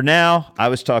 For now, I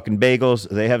was talking bagels.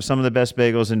 They have some of the best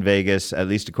bagels in Vegas, at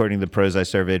least according to the pros I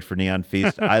surveyed for Neon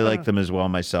Feast. I like them as well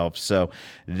myself. So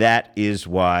that is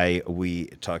why we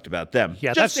talked about them.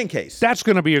 Yeah, just in case. That's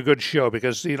going to be a good show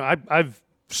because, I've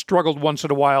struggled once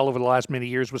in a while over the last many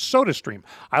years with SodaStream.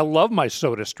 I love my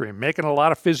SodaStream, making a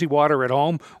lot of fizzy water at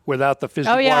home without the fizzy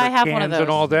water I have cans one of those. and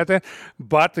all that.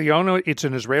 But the owner, it's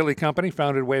an Israeli company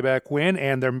founded way back when,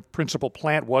 and their principal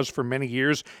plant was for many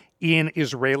years in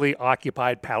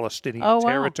Israeli-occupied Palestinian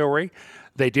territory.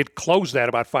 They did close that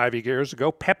about 5 years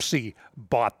ago. Pepsi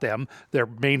bought them. Their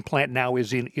main plant now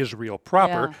is in Israel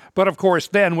proper. Yeah. But, of course,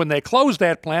 then when they closed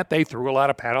that plant, they threw a lot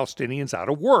of Palestinians out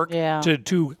of work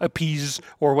to appease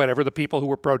or whatever the people who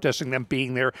were protesting them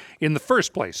being there in the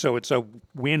first place. So it's a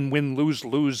win-win,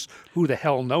 lose-lose, who the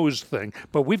hell knows thing.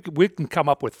 But we can come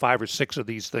up with 5 or 6 of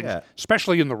these things,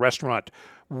 especially in the restaurant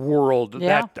world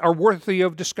that are worthy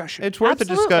of discussion. It's worth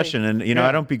Absolutely. a discussion. And,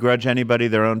 I don't begrudge anybody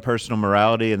their own personal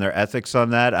morality and their ethics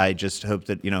on that. I just hope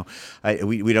that,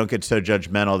 we don't get so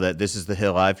judgmental that this is the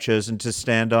hill I've chosen to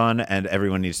stand on and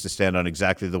everyone needs to stand on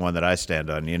exactly the one that I stand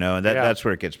on, and that's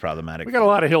where it gets problematic. We got a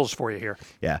lot of hills for you here.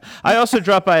 Yeah. I also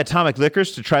dropped by Atomic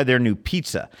Liquors to try their new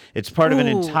pizza. It's part of an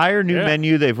entire new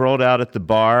menu they've rolled out at the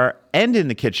bar and in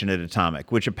the kitchen at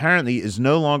Atomic, which apparently is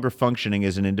no longer functioning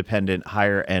as an independent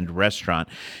higher-end restaurant.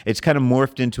 It's kind of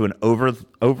morphed into an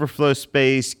overflow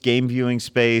space, game viewing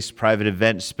space, private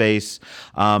event space,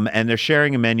 and they're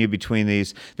sharing a menu between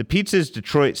these. The pizza is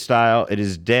Detroit style. It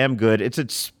is damn good. It's a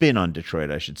spin on Detroit,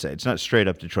 I should say. It's not straight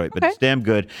up Detroit, but it's damn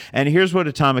good. And here's what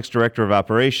Atomic's Director of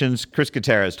Operations, Chris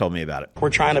Gutierrez, told me about it. We're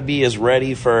trying to be as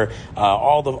ready for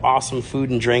all the awesome food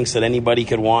and drinks that anybody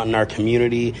could want in our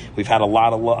community. We've had a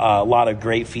lot of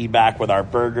great feedback with our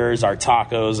burgers, our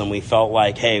tacos, and we felt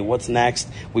like, hey, what's next?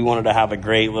 We wanted to have a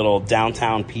great little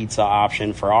downtown pizza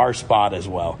option for our spot as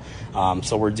well.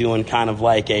 So we're doing kind of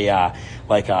like a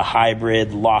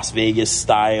hybrid Las Vegas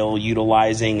style,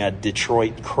 utilizing a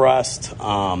Detroit crust,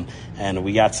 and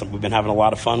we've been having a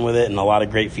lot of fun with it and a lot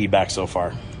of great feedback so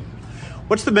far.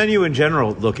 What's the menu in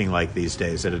general looking like these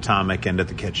days at Atomic and at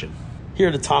the kitchen? Here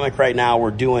at Atomic right now,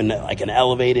 we're doing like an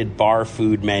elevated bar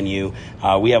food menu.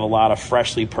 We have a lot of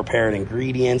freshly prepared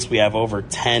ingredients. We have over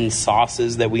 10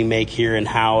 sauces that we make here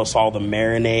in-house. All the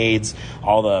marinades,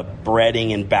 all the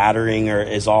breading and battering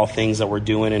is all things that we're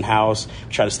doing in-house.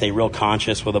 We try to stay real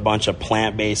conscious with a bunch of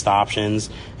plant-based options.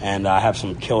 And I have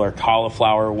some killer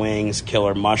cauliflower wings,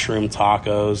 killer mushroom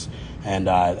tacos. And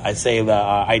I'd say the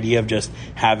idea of just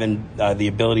having the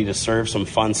ability to serve some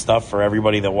fun stuff for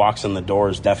everybody that walks in the door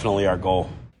is definitely our goal.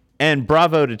 And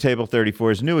bravo to Table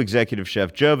 34's new executive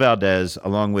chef, Joe Valdez,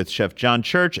 along with Chef John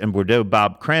Church and Bordeaux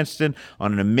Bob Cranston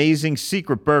on an amazing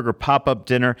secret burger pop-up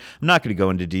dinner. I'm not going to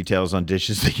go into details on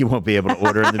dishes that you won't be able to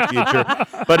order in the future.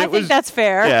 But I think that's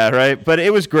fair. Yeah, right. But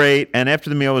it was great. And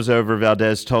after the meal was over,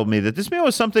 Valdez told me that this meal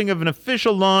was something of an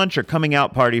official launch or coming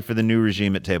out party for the new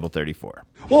regime at Table 34.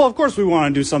 Well, of course we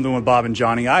want to do something with Bob and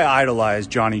Johnny. I idolize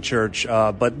Johnny Church,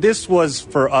 but this was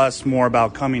for us more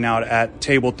about coming out at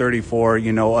Table 34,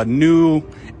 a new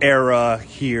era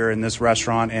here in this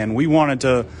restaurant, and we wanted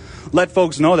to let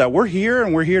folks know that we're here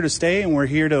and we're here to stay and we're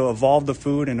here to evolve the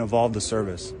food and evolve the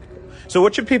service. So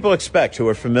what should people expect who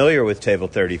are familiar with Table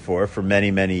 34 for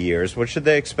many, many years? What should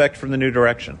they expect from the new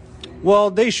direction?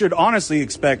 Well, they should honestly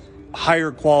expect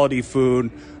higher quality food,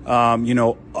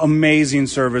 amazing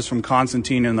service from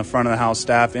Constantine and the front of the house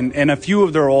staff, and a few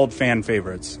of their old fan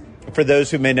favorites. For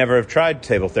those who may never have tried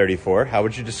Table 34, how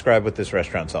would you describe what this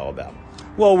restaurant's all about?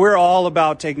 Well, we're all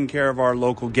about taking care of our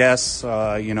local guests.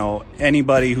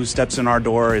 Anybody who steps in our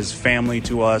door is family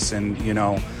to us, and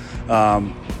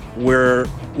we're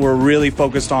really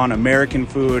focused on American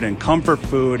food and comfort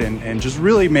food, and just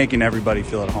really making everybody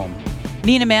feel at home.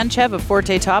 Nina Manchev of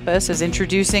Forte Tapas is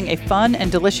introducing a fun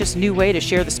and delicious new way to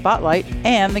share the spotlight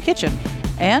and the kitchen.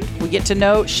 And we get to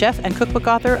know chef and cookbook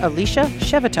author Alicia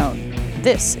Chevatone.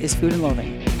 This is Food and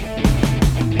Loathing.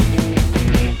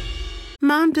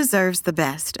 Mom deserves the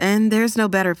best, and there's no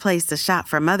better place to shop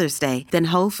for Mother's Day than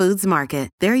Whole Foods Market.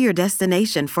 They're your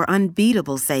destination for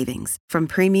unbeatable savings, from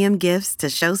premium gifts to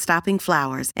show-stopping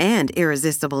flowers and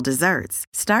irresistible desserts.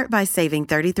 Start by saving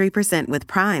 33% with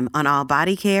Prime on all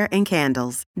body care and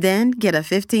candles. Then get a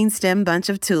 15-stem bunch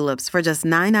of tulips for just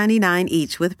 $9.99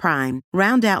 each with Prime.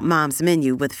 Round out Mom's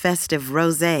menu with festive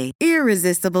rosé,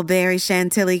 irresistible berry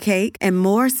chantilly cake, and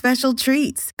more special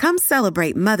treats. Come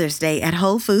celebrate Mother's Day at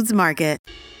Whole Foods Market.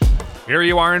 Here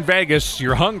you are in Vegas,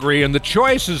 you're hungry, and the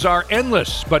choices are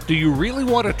endless. But do you really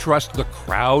want to trust the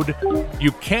crowd?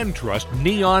 You can trust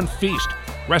Neon Feast.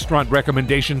 Restaurant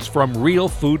recommendations from real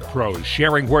food pros,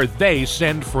 sharing where they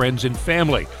send friends and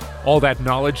family. All that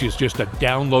knowledge is just a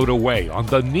download away on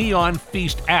the Neon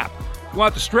Feast app.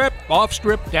 Want the strip,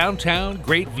 off-strip, downtown,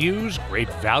 great views,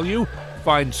 great value?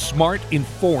 Find smart,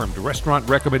 informed restaurant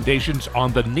recommendations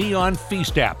on the Neon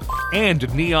Feast app and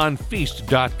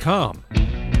neonfeast.com.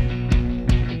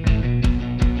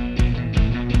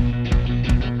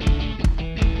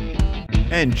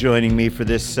 And joining me for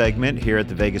this segment here at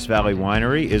the Vegas Valley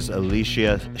Winery is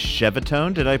Alicia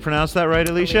Chevatone. Did I pronounce that right,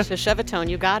 Alicia? Alicia Chevatone,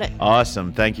 you got it.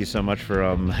 Awesome. Thank you so much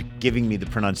for giving me the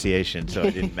pronunciation so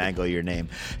I didn't mangle your name.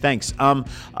 Thanks.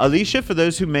 Alicia, for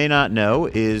those who may not know,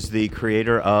 is the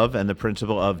creator of and the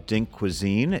principal of Dink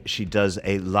Cuisine. She does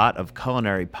a lot of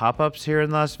culinary pop-ups here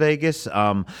in Las Vegas.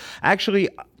 Actually,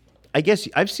 I guess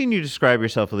I've seen you describe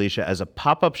yourself, Alicia, as a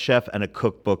pop-up chef and a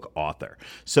cookbook author.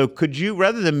 So could you,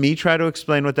 rather than me try to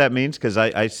explain what that means, because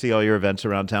I see all your events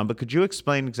around town, but could you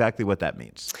explain exactly what that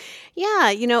means?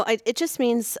 Yeah, it just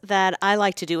means that I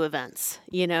like to do events.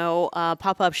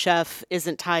 Pop-up chef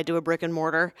isn't tied to a brick and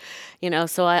mortar,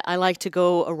 so I like to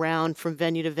go around from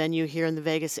venue to venue here in the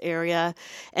Vegas area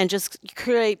and just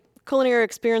create culinary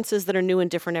experiences that are new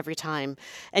and different every time.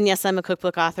 And yes, I'm a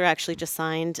cookbook author. I actually just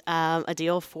signed a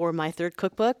deal for my third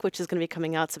cookbook, which is going to be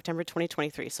coming out September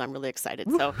 2023. So I'm really excited.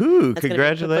 So Woo-hoo,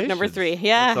 congratulations. Number 3.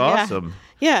 Yeah. That's awesome.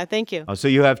 Yeah, thank you. Oh, so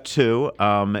you have 2.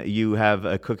 You have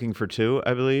a Cooking for 2,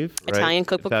 I believe. Right? Italian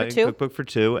cookbook for 2. Cookbook for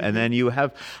 2. And then you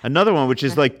have another one, which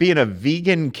is like being a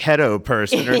vegan keto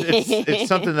person. Or it's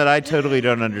something that I totally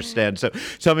don't understand. So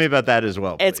tell me about that as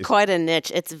well, please. It's quite a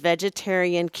niche. It's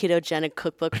vegetarian ketogenic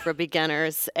cookbook for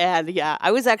beginners. And yeah,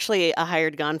 I was actually a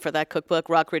hired gun for that cookbook.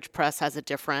 Rockridge Press has a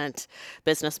different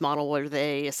business model where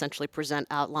they essentially present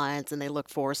outlines and they look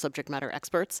for subject matter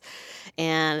experts.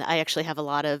 And I actually have a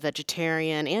lot of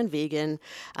vegetarian and vegan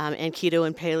and keto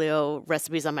and paleo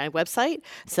recipes on my website.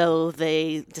 So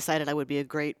they decided I would be a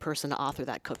great person to author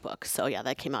that cookbook. So yeah,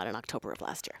 that came out in October of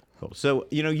last year. Cool. So,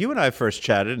 you and I first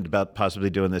chatted about possibly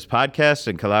doing this podcast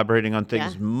and collaborating on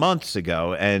things months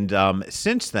ago. And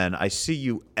since then, I see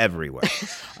you everywhere.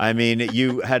 I mean,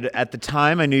 you had, at the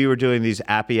time, I knew you were doing these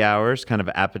appy hours, kind of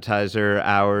appetizer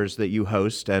hours that you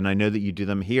host. And I know that you do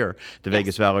them here, the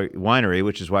Vegas Valley Winery,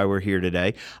 which is why we're here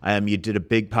today. You did a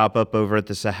big pop-up over at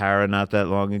the Sahara not that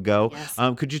long ago. Yes.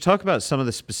 Could you talk about some of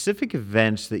the specific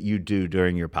events that you do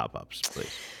during your pop-ups, please?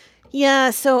 Yeah,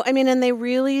 so and they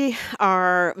really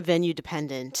are venue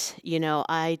dependent.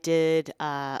 I did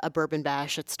a bourbon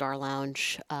bash at Star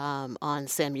Lounge on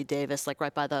Sammy Davis, like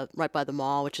right by the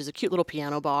mall, which is a cute little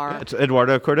piano bar. Yeah, it's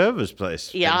Eduardo Cordova's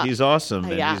place. Yeah, and he's awesome,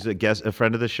 and he's a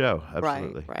friend of the show.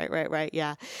 Absolutely. Right.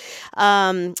 Yeah,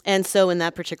 and so in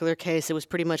that particular case, it was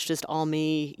pretty much just all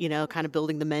me. Kind of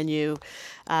building the menu.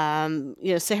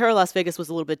 Sahara Las Vegas was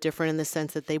a little bit different in the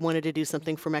sense that they wanted to do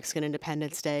something for Mexican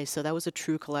Independence Day, so that was a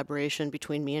true collaboration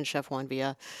between me and Chef Juan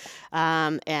Villa.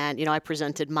 And, I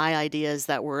presented my ideas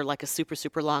that were like a super,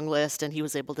 super long list, and he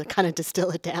was able to kind of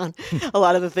distill it down, a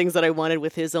lot of the things that I wanted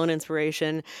with his own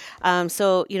inspiration. Things,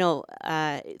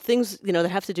 that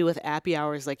have to do with appy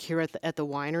hours, like here at the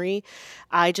winery,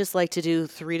 I just like to do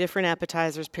 3 different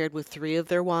appetizers paired with 3 of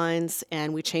their wines,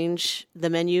 and we change the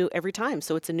menu every time.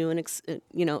 So it's a new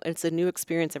it's a new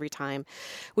experience every time,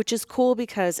 which is cool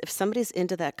because if somebody's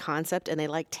into that concept and they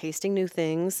like tasting new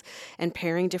things and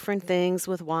pairing different things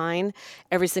with wine,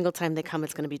 every single time they come,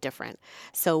 it's going to be different.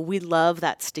 So we love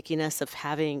that stickiness of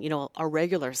having, our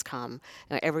regulars come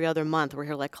every other month. We're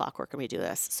here like clockwork and we do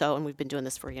this. And we've been doing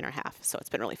this for a year and a half. So it's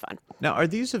been really fun. Now, are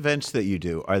these events that you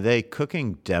do, are they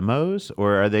cooking demos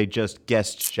or are they just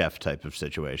guest chef type of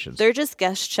situations? They're just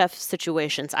guest chef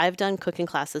situations. I've done cooking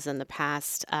classes in the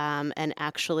past, and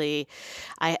actually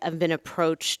I have been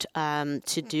approached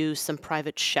to do some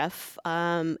private chef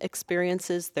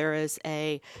experiences. There is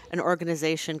an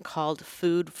organization called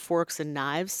Food, Forks, and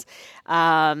Knives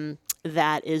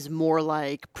that is more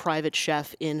like private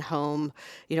chef in-home,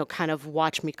 kind of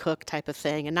watch me cook type of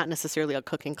thing, and not necessarily a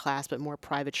cooking class, but more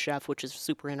private chef, which is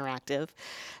super interactive.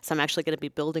 So I'm actually going to be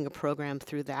building a program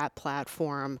through that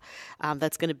platform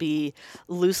that's going to be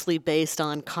loosely based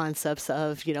on concepts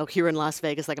of, here in Las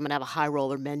Vegas, like I'm going to have a high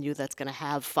roller menu that's going to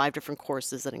have 5 different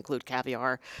courses that include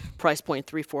caviar, price point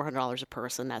 $300-400 a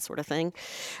person, that sort of thing.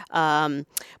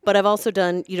 But I've also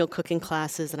done, cooking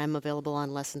classes, and I'm available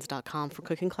on lessons.com for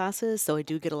cooking classes. So I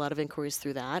do get a lot of inquiries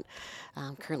through that.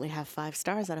 Currently have 5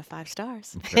 stars out of 5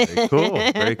 stars. Very cool.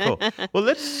 Very cool. Well,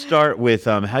 let's start with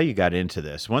how you got into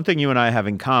this. One thing you and I have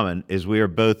in common is we are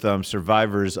both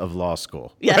survivors of law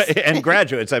school. Yes. Right? And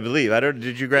graduates, I believe.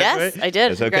 Did you graduate? Yes, I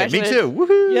did. Yes, okay. Me too.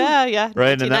 Woohoo. Yeah.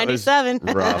 Right. 1997. And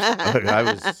that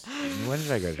was rough. When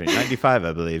did I graduate? 95,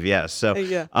 I believe. Yes. So,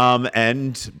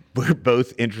 and we're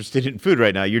both interested in food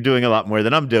right now. You're doing a lot more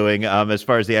than I'm doing as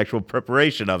far as the actual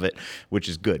preparation of it, which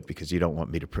is good because you don't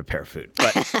want me to prepare food.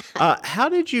 But how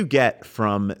did you get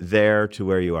from there to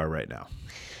where you are right now?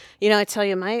 I tell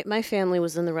you, my family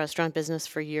was in the restaurant business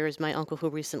for years. My uncle, who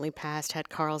recently passed, had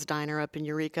Carl's Diner up in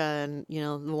Eureka, and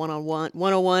the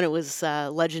 101, it was a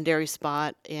legendary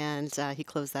spot, and he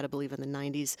closed that, I believe, in the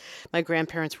 90s. My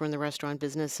grandparents were in the restaurant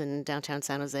business in downtown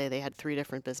San Jose. They had 3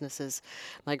 different businesses.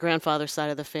 My grandfather's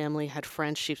side of the family had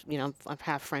French. I'm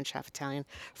half French, half Italian.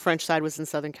 French side was in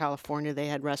Southern California. They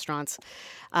had restaurants.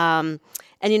 And,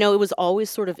 it was always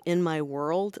sort of in my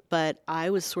world, but I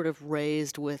was sort of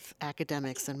raised with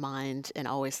academics in mind and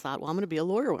always thought, well, I'm going to be a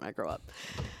lawyer when I grow up.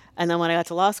 And then when I got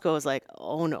to law school, I was like,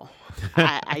 oh no,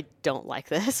 I don't like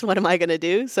this. What am I going to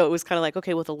do? So it was kind of like,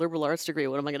 okay, with a liberal arts degree,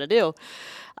 what am I going to do?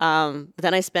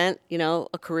 Then I spent,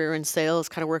 a career in sales,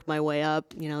 kind of worked my way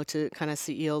up, to kind of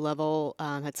CEO level,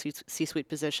 had C-suite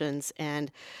positions.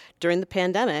 And during the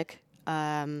pandemic,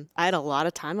 I had a lot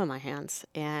of time on my hands.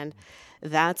 And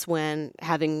that's when,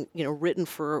 having written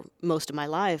for most of my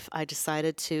life, I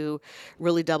decided to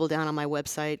really double down on my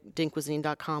website,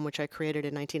 dinkcuisine.com, which I created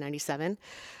in 1997.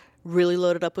 Really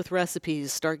loaded up with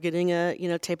recipes, start getting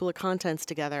a table of contents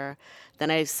together. Then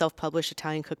I self-published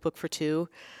Italian Cookbook for Two.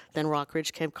 Then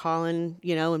Rockridge came calling,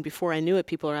 and before I knew it,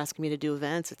 people were asking me to do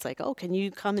events. It's like, oh, can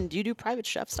you come and do you do private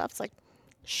chef stuff? It's like,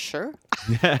 sure.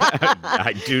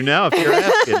 I do now if you're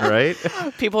asking, right?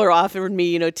 People are offering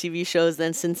me, TV shows.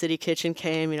 Then Sin City Kitchen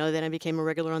came, then I became a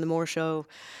regular on The Moore Show,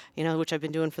 which I've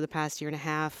been doing for the past year and a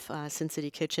half. Sin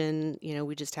City Kitchen,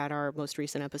 we just had our most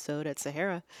recent episode at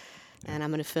Sahara. And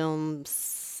I'm going to film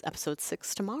episode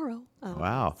 6 tomorrow.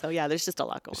 Wow. So, yeah, there's just a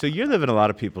lot going on. So you're living a lot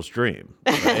of people's dream.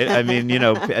 Right? I mean,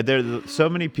 there's so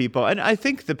many people. And I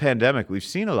think the pandemic, we've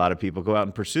seen a lot of people go out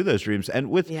and pursue those dreams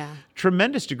and with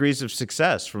tremendous degrees of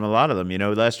success from a lot of them.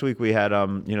 Last week we had,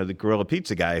 the Gorilla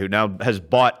Pizza guy who now has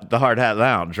bought the Hard Hat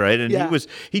Lounge, right? And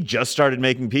he just started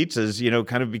making pizzas,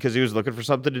 kind of because he was looking for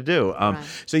something to do.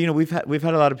 So, we've had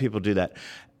a lot of people do that.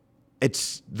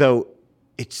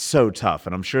 It's so tough,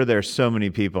 and I'm sure there are so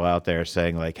many people out there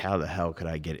saying, like, how the hell could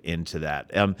I get into that?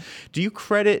 Do you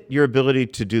credit your ability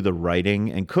to do the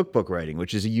writing and cookbook writing,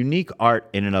 which is a unique art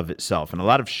in and of itself, and a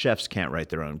lot of chefs can't write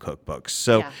their own cookbooks.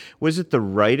 So was it the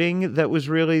writing that was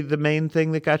really the main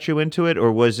thing that got you into it,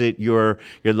 or was it your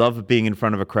love of being in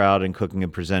front of a crowd and cooking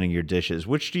and presenting your dishes?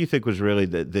 Which do you think was really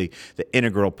the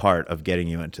integral part of getting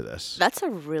you into this? That's a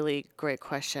really great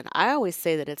question. I always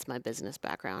say that it's my business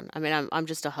background. I mean, I'm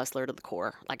just a hustler to the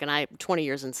core. And I 20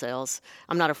 years in sales.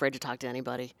 I'm not afraid to talk to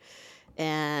anybody.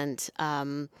 And,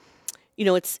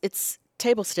 it's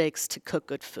table stakes to cook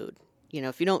good food.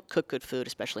 If you don't cook good food,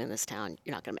 especially in this town,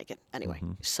 you're not going to make it anyway.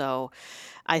 Mm-hmm. So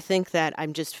I think that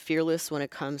I'm just fearless when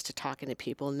it comes to talking to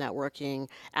people, networking,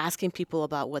 asking people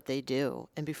about what they do.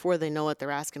 And before they know it,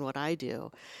 they're asking what I do.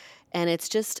 And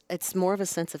it's more of a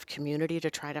sense of community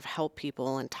to try to help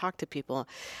people and talk to people.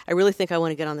 I really think I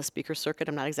want to get on the speaker circuit.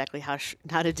 I'm not exactly how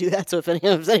to do that. So if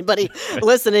there's anybody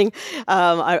listening,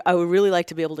 I would really like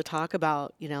to be able to talk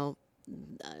about,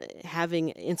 having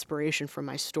inspiration from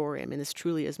my story. I mean, this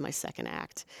truly is my second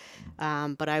act.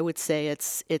 But I would say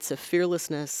it's a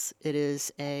fearlessness. It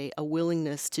is a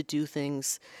willingness to do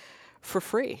things for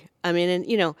free. I mean,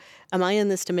 and, am I in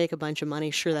this to make a bunch of money?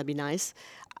 Sure, that'd be nice.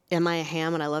 Am I a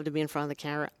ham and I love to be in front of the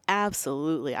camera?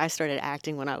 Absolutely. I started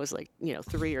acting when I was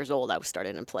 3 years old. I was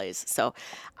started in plays. So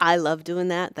I love doing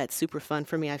that. That's super fun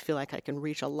for me. I feel like I can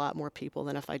reach a lot more people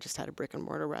than if I just had a brick and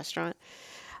mortar restaurant.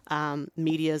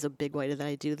 Media is a big way that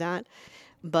I do that.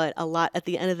 But at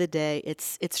the end of the day,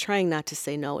 it's trying not to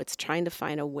say no. It's trying to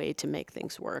find a way to make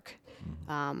things work.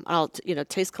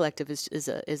 Taste Collective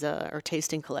or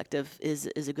Tasting Collective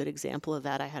is a good example of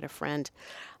that. I had a friend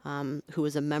who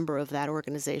was a member of that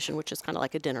organization, which is kind of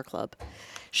like a dinner club.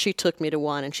 She took me to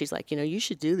one, and she's like, you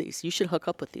should do these. You should hook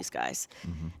up with these guys.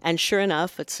 Mm-hmm. And sure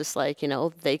enough, it's just like,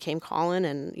 they came calling,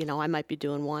 and, I might be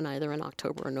doing one either in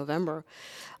October or November.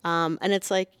 And it's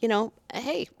like,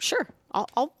 hey, sure.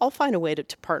 I'll find a way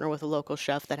to partner with a local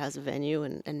chef that has a venue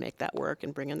and make that work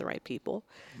and bring in the right people.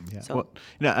 Yeah. So,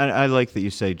 I like that you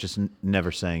say just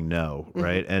never saying no,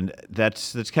 right? Mm-hmm. And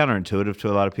that's counterintuitive to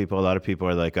a lot of people. A lot of people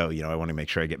are like, oh, I want to make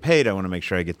sure I get paid. I want to make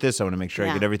sure I get this. I want to make sure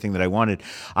I get everything that I wanted.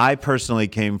 I personally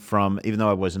came from, even though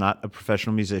I was not a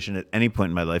professional musician at any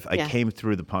point in my life, I came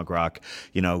through the punk rock,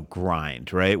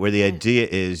 grind, right? Where the idea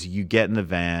is you get in the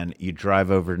van, you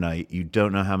drive overnight, you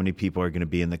don't know how many people are going to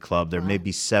be in the club. There may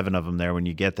be 7 of them there when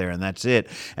you get there, and that's it.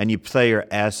 And you play your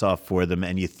ass off for them,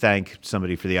 and you thank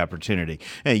somebody for the opportunity.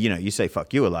 And you say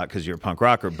fuck you a lot because you're a punk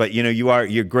rocker, but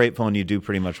you're grateful, and you do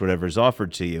pretty much whatever is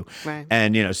offered to you. Right.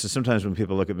 And so sometimes when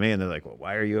people look at me and they're like, well,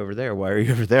 why are you over there? Why are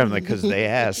you over there? I'm like, because they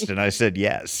asked, and I said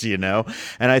yes.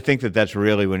 And I think that that's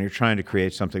really, when you're trying to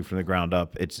create something from the ground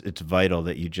up, it's vital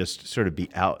that you just sort of be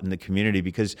out in the community,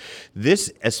 because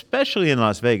this, especially in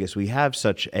Las Vegas, we have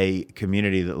such a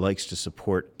community that likes to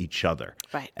support each other.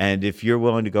 Right. And if you're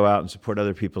willing to go out and support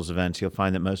other people's events, you'll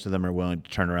find that most of them are willing to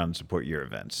turn around and support your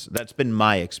events. That's been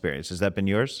my experience. Has that been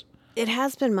yours? It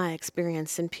has been my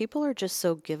experience, and people are just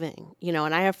so giving,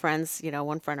 and I have friends,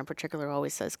 one friend in particular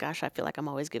always says, gosh, I feel like I'm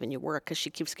always giving you work because she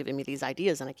keeps giving me these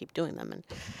ideas and I keep doing them. And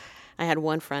I had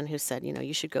one friend who said,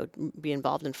 you should go be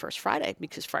involved in First Friday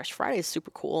because Fresh Friday is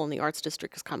super cool and the Arts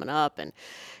District is coming up. And,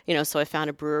 so I found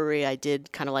a brewery. I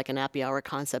did kind of like an happy hour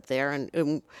concept there.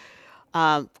 And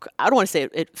I don't want to say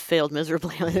it failed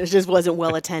miserably. It just wasn't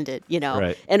well attended,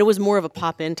 Right. And it was more of a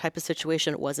pop-in type of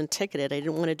situation. It wasn't ticketed. I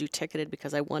didn't want to do ticketed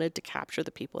because I wanted to capture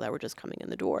the people that were just coming in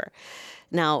the door.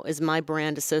 Now, is my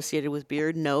brand associated with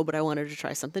beer? No, but I wanted to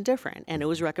try something different. And it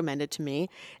was recommended to me.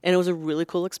 And it was a really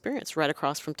cool experience right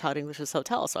across from Todd English's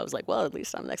hotel. So I was like, well, at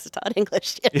least I'm next to Todd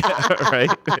English. Yeah, right.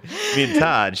 Me and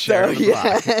Todd share the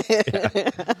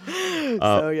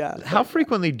block. Yeah. How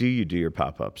frequently do you do your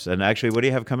pop-ups? And actually, what do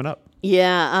you have coming up?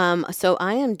 Yeah, so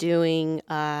I am doing,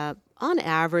 on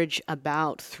average,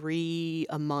 about 3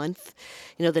 a month.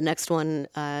 The next one,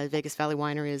 Vegas Valley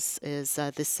Winery, is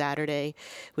this Saturday.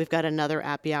 We've got another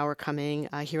happy hour coming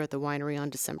here at the winery on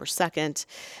December 2nd.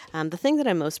 The thing that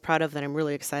I'm most proud of that I'm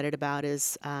really excited about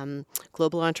is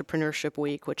Global Entrepreneurship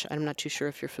Week, which I'm not too sure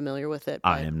if you're familiar with it.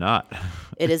 I am not.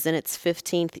 It is in its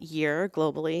 15th year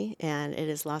globally, and it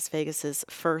is Las Vegas's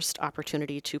first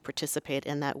opportunity to participate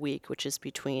in that week, which is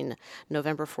between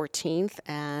November 14th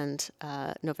and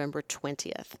November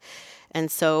 20th. And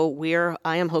so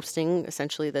I am hosting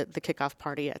essentially the kickoff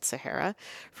party at Sahara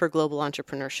for Global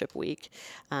Entrepreneurship Week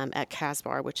at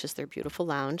Casbar, which is their beautiful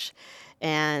lounge.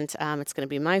 And it's going to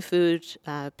be my food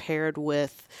paired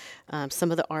with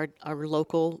some of our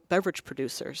local beverage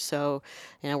producers. So,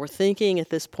 we're thinking at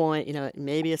this point,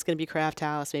 maybe it's going to be Craft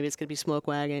House, maybe it's going to be Smoke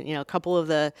Wagon, a couple of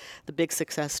the big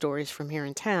success stories from here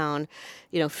in town,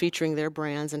 featuring their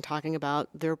brands and talking about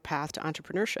their path to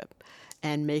entrepreneurship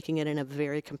and making it in a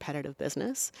very competitive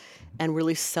business and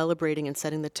really celebrating and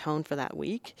setting the tone for that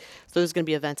week. So there's going to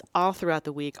be events all throughout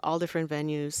the week, all different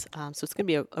venues. So it's going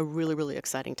to be a really, really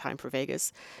exciting time for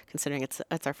Vegas, considering it's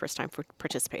our first time for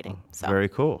participating. So, very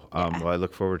cool. Well, I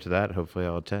look forward to that. Hopefully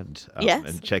I'll attend yes.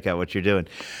 and check out what you're doing.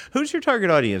 Who's your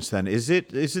target audience then? Is it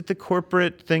the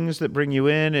corporate things that bring you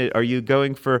in? Are you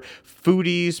going for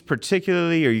foodies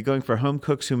particularly? Are you going for home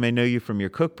cooks who may know you from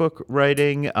your cookbook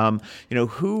writing?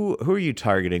 Who are you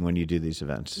targeting when you do these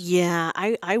events? Yeah,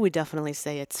 I would definitely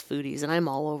say it's foodies, and I'm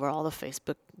all over all the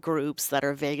Facebook groups that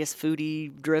are Vegas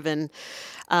foodie driven,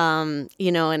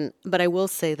 but I will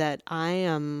say that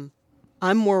I'm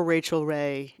more Rachel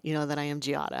Ray, than I am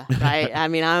Giada, right? I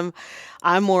mean,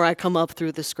 I come up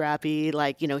through the scrappy,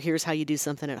 here's how you do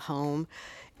something at home.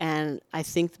 And I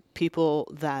think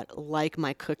people that like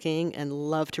my cooking and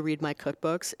love to read my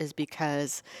cookbooks is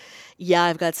because,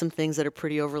 I've got some things that are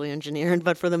pretty overly engineered,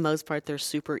 but for the most part, they're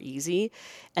super easy.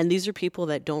 And these are people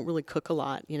that don't really cook a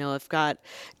lot. I've got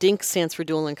DINK stands for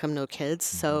dual income, no kids.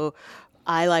 So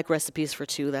I like recipes for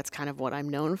two. That's kind of what I'm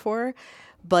known for.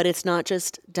 But it's not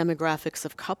just demographics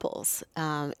of couples.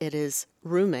 It is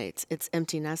roommates. It's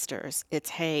empty nesters. It's,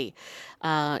 hey,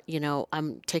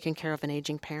 I'm taking care of an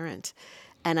aging parent.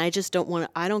 And I just don't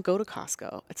I don't go to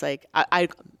Costco. It's like, I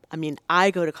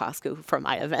go to Costco for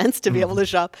my events to be able to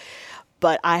shop,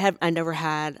 but I never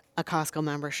had a Costco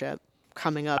membership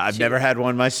coming up. I've never had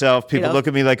one myself. People look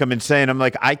at me like I'm insane. I'm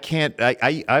like, I can't.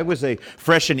 I was a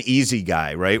fresh and easy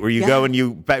guy, right? Where you go and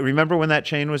remember when that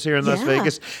chain was here in Las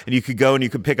Vegas, and you could go and you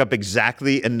could pick up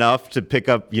exactly enough to pick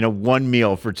up, one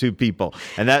meal for two people,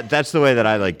 and that's the way that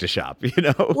I like to shop,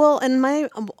 Well, and my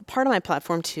part of my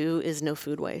platform too is no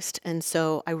food waste, and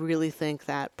so I really think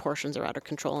that portions are out of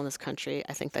control in this country.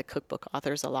 I think that cookbook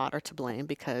authors a lot are to blame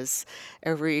because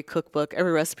every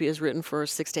recipe is written for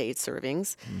 6 to 8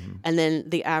 servings, and then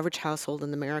the average household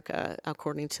in America,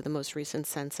 according to the most recent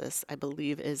census, I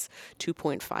believe is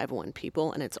 2.51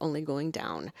 people, and it's only going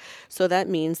down. So that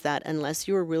means that unless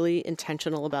you are really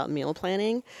intentional about meal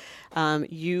planning,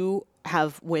 you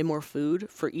have way more food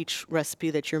for each recipe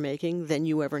that you're making than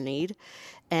you ever need.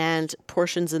 And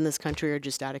portions in this country are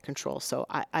just out of control. So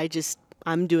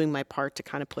I'm doing my part to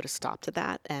kind of put a stop to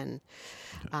that. And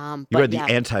you are the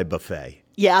anti-buffet.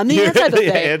 Yeah, I'm the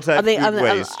anti-buffet. Anti-food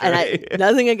waste, right?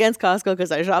 Nothing against Costco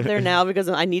because I shop there now because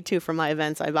I need to for my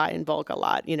events. I buy in bulk a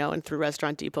lot, and through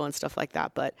Restaurant Depot and stuff like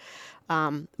that. But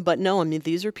no,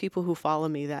 these are people who follow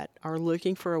me that are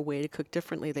looking for a way to cook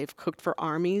differently. They've cooked for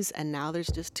armies, and now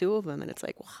there's just 2 of them, and it's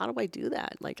like, well, how do I do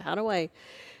that? Like, how do I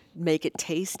make it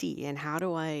tasty, and how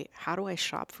do I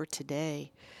shop for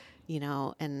today,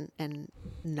 and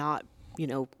not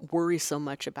worry so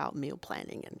much about meal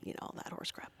planning and all that horse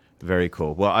crap. Very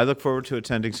cool. Well, I look forward to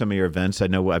attending some of your events. I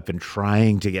know I've been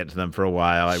trying to get to them for a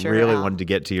while. Sure I really will. wanted to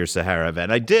get to your Sahara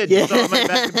event. I did. You saw my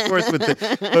back and forth with the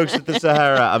folks at the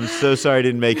Sahara. I'm so sorry I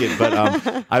didn't make it, but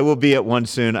I will be at one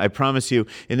soon. I promise you.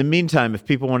 In the meantime, if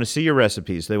people want to see your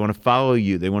recipes, they want to follow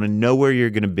you, they want to know where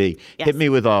you're going to be, hit me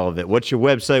with all of it. What's your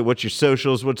website? What's your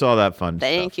socials? What's all that fun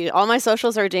Thank you. All my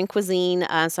socials are Dink Cuisine.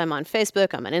 So I'm on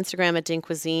Facebook. I'm on Instagram at Dink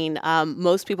Cuisine.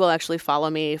 Most people actually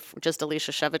follow me, just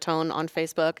Alicia Chevatone on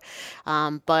Facebook.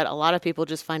 But a lot of people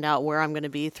just find out where I'm going to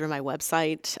be through my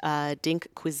website,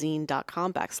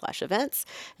 dinkcuisine.com/events.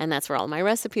 And that's where all my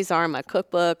recipes are, my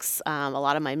cookbooks, a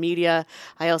lot of my media.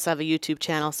 I also have a YouTube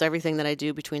channel. So everything that I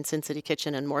do between Sin City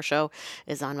Kitchen and More Show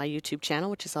is on my YouTube channel,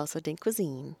 which is also Dink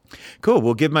Cuisine. Cool.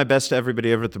 We'll give my best to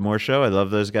everybody over at the More Show. I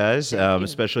love those guys,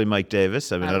 especially Mike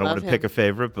Davis. I mean, I don't want to pick a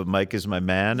favorite, but Mike is my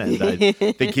man. And I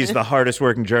think he's the hardest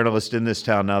working journalist in this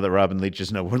town now that Robin Leach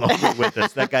is no longer with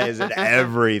us. That guy is at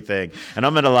everything. And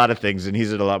I'm at a lot of things, and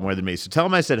he's at a lot more than me. So tell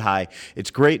him I said hi.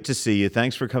 It's great to see you.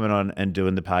 Thanks for coming on and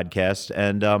doing the podcast.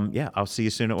 And I'll see you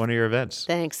soon at one of your events.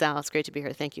 Thanks, Al. It's great to be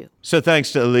here. Thank you. So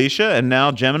thanks to Alicia. And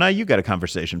now, Gemini, you got a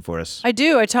conversation for us. I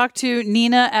do. I talked to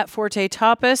Nina at Forte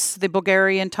Tapas, the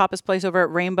Bulgarian tapas place over at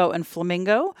Rainbow and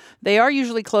Flamingo. They are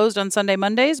usually closed on Sunday,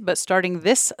 Mondays, but starting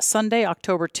this Sunday,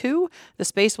 October 2, the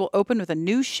space will open with a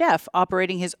new chef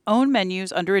operating his own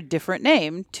menus under a different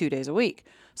name 2 days a week.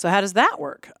 So how does that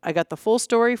work? I got the full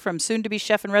story from soon-to-be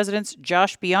chef-in-residence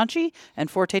Josh Bianchi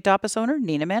and Forte Tapas owner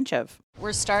Nina Manchev.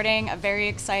 We're starting a very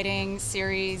exciting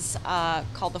series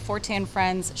called the Forte and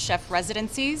Friends Chef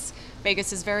Residencies.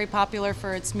 Vegas is very popular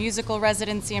for its musical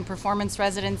residency and performance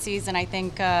residencies, and I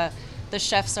think the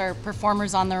chefs are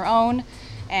performers on their own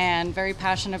and very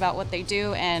passionate about what they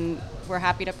do, and we're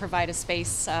happy to provide a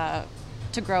space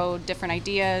to grow different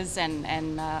ideas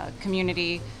and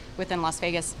community within Las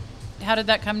Vegas. How did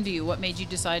that come to you? What made you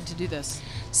decide to do this?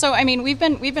 So, I mean, we've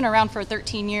been around for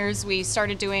 13 years. We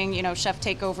started doing, chef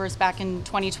takeovers back in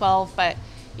 2012, but,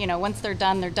 once they're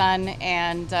done,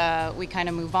 and we kind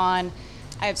of move on.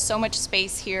 I have so much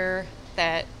space here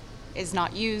that is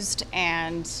not used,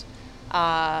 and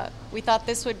we thought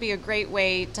this would be a great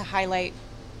way to highlight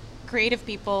creative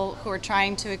people who are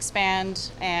trying to expand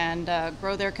and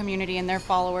grow their community and their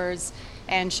followers,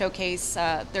 and showcase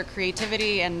their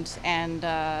creativity and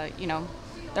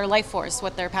their life force,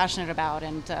 what they're passionate about,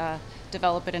 and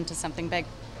develop it into something big.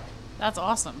 That's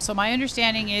awesome. So my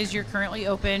understanding is you're currently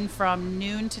open from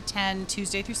noon to 10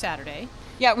 Tuesday through Saturday.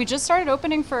 Yeah, we just started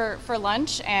opening for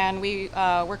lunch, and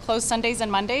we're closed Sundays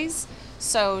and Mondays.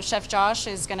 So Chef Josh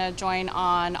is going to join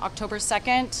on October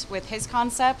 2nd with his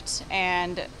concept,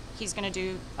 and he's going to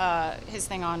do his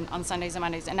thing on Sundays and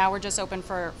Mondays. And now we're just open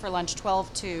for lunch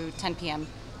 12 to 10 p.m.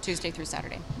 Tuesday through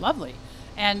Saturday. Lovely.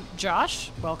 And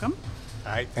Josh, welcome.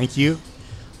 All right, thank you.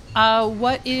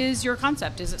 What is your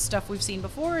concept? Is it stuff we've seen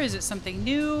before? Is it something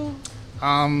new?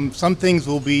 Some things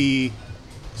will be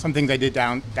some things I did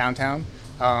downtown.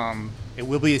 It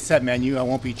will be a set menu. I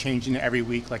won't be changing it every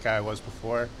week like I was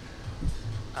before.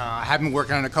 I have been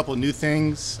working on a couple of new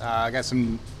things. I got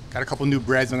a couple new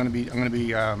breads I'm gonna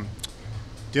be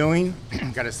doing.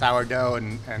 Got a sourdough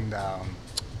and a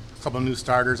couple of new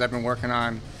starters I've been working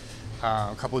on.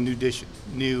 A couple of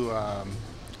new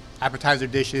appetizer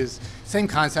dishes. Same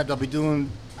concept. I'll be doing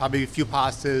probably a few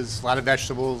pastas, a lot of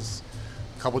vegetables,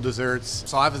 a couple desserts.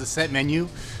 So I'll have a set menu,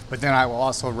 but then I will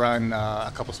also run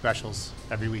a couple specials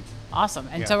every week. Awesome.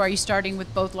 And so are you starting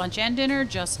with both lunch and dinner,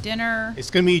 just dinner? It's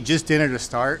going to be just dinner to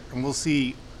start, and we'll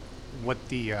see what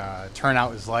the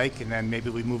turnout is like, and then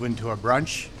maybe we move into a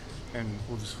brunch, and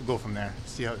we'll just go from there.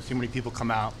 See how many people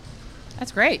come out.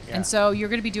 That's great. Yeah. And so you're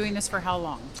going to be doing this for how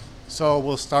long? So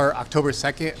we'll start October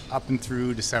 2nd up and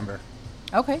through December.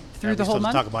 Okay, through the whole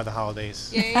month? Talk about the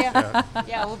holidays. Yeah.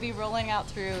 Yeah, we'll be rolling out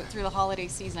through the holiday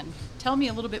season. Tell me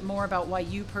a little bit more about why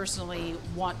you personally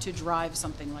want to drive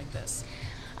something like this.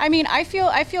 I mean, I feel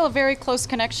a very close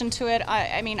connection to it.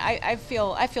 I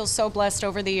feel so blessed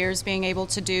over the years being able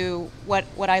to do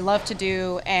what I love to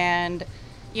do, and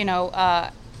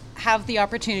have the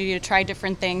opportunity to try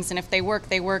different things. And if they work,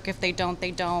 they work. If they don't,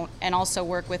 they don't. And also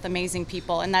work with amazing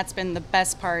people. And that's been the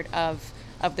best part of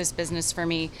this business for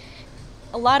me.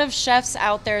 A lot of chefs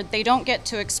out there, they don't get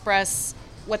to express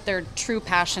what their true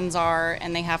passions are,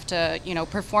 and they have to,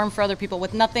 perform for other people.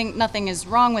 With nothing is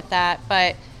wrong with that,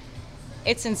 but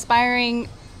it's inspiring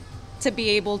to be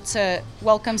able to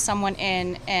welcome someone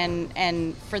in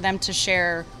and for them to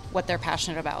share what they're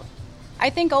passionate about.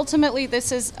 I think ultimately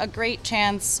this is a great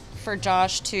chance for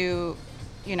Josh to,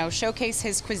 showcase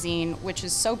his cuisine, which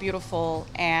is so beautiful.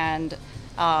 And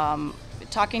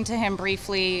talking to him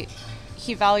briefly,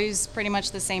 he values pretty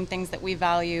much the same things that we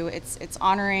value. It's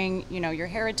honoring, you know, your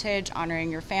heritage,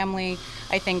 honoring your family.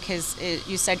 I think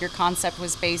you said your concept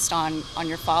was based on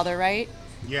your father, right?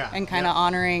 Yeah. And kind of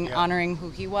honoring who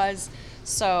he was.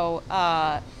 So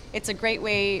it's a great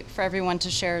way for everyone to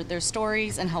share their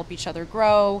stories and help each other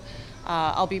grow.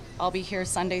 I'll be here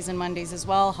Sundays and Mondays as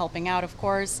well, helping out, of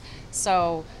course.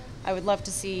 So I would love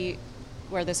to see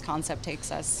where this concept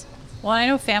takes us. Well, I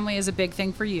know family is a big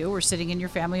thing for you. We're sitting in your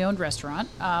family-owned restaurant,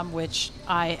 which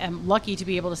I am lucky to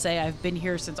be able to say I've been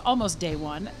here since almost day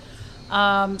one.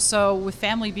 So with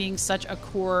family being such a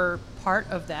core part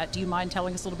of that, do you mind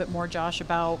telling us a little bit more, Josh,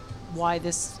 about why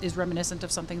this is reminiscent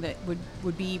of something that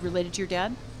would be related to your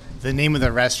dad? The name of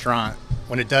the restaurant,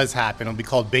 when it does happen, it'll be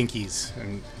called Binky's.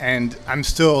 And I'm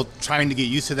still trying to get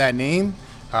used to that name.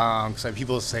 Because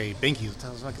people say, Binky's,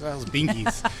 what the hell's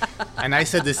Binky's? And I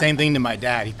said the same thing to my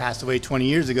dad. He passed away 20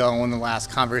 years ago, and one of the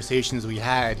last conversations we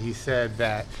had, he said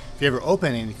that if you ever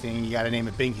open anything, you got to name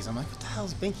it Binky's. I'm like, what the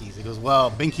hell's Binky's? He goes,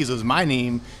 well, Binky's was my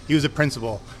name. He was a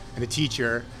principal and a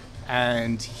teacher,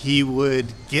 and he would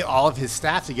get all of his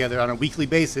staff together on a weekly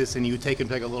basis, and he would take them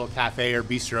to like a little cafe or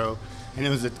bistro, and it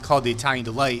was called the Italian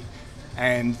Delight,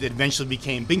 and it eventually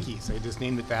became Binky's. They just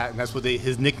named it that, and that's what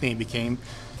his nickname became.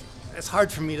 It's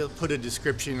hard for me to put a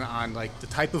description on like the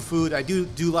type of food. I do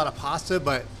a lot of pasta,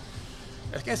 but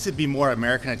I guess it'd be more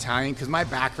American Italian because my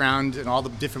background and all the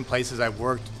different places I've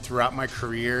worked throughout my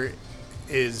career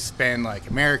is been like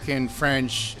American,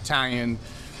 French, Italian,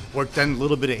 done a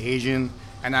little bit of Asian,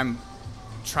 and I'm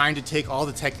trying to take all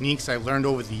the techniques I've learned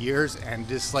over the years and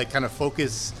just like kind of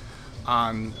focus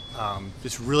on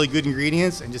just really good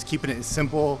ingredients and just keeping it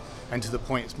simple and to the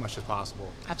point as much as possible.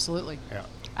 Absolutely. Yeah.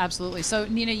 Absolutely. So,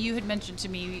 Nina, you had mentioned to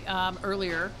me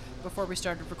earlier, before we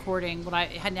started recording, what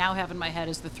I now have in my head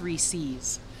is the 3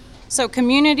 C's. So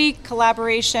community,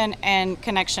 collaboration, and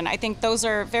connection. I think those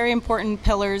are very important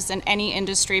pillars in any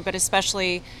industry, but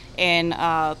especially in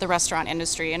the restaurant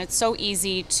industry. And it's so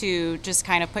easy to just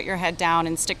kind of put your head down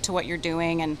and stick to what you're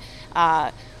doing. And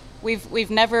we've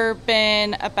never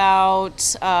been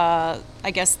about,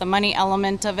 I guess, the money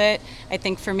element of it. I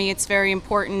think for me it's very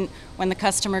important when the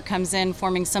customer comes in,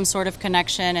 forming some sort of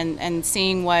connection and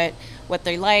seeing what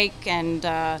they like and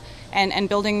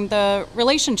building the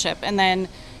relationship. And then,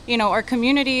 you know, our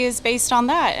community is based on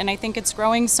that. And I think it's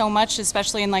growing so much,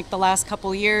 especially in like the last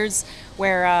couple years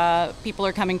where people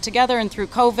are coming together, and through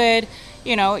COVID,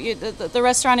 you know, the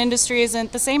restaurant industry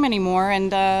isn't the same anymore,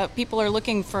 and people are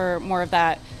looking for more of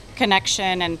that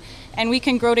connection, and we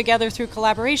can grow together through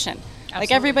collaboration. Absolutely.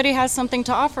 Like everybody has something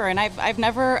to offer, and I've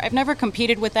never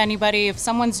competed with anybody. If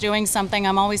someone's doing something,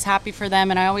 I'm always happy for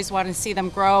them, and I always want to see them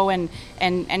grow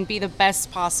and be the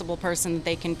best possible person that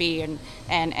they can be,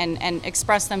 and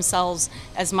express themselves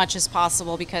as much as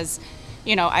possible, because,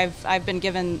 you know, I've been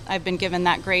given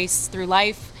that grace through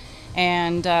life,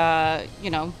 and you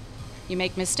know, you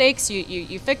make mistakes,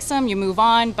 you fix them, you move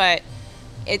on, but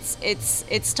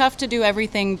it's tough to do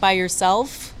everything by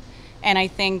yourself, and I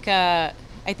think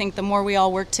the more we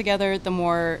all work together, the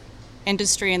more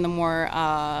industry and the more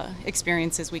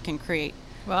experiences we can create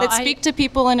that speak to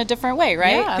people in a different way,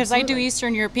 right? Because I do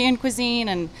Eastern European cuisine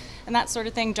and that sort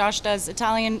of thing. Josh does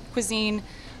Italian cuisine,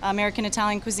 American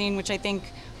Italian cuisine, which I think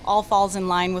all falls in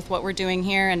line with what we're doing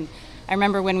here. And I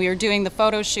remember when we were doing the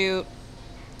photo shoot,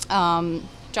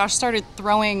 Josh started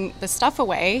throwing the stuff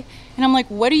away, and I'm like,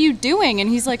 what are you doing? And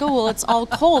he's like, oh, well, it's all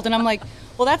cold. And I'm like,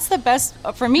 well, that's the best,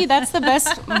 for me, that's the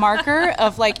best marker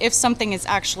of like if something is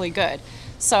actually good.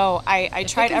 So I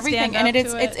tried everything, and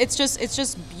it's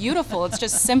just beautiful. It's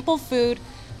just simple food,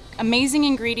 amazing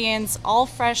ingredients, all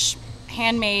fresh,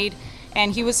 handmade.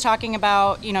 And he was talking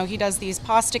about, you know, he does these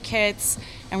pasta kits,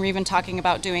 and we're even talking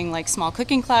about doing like small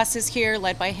cooking classes here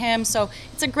led by him. So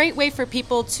it's a great way for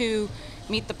people to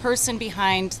meet the person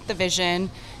behind the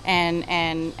vision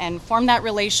and form that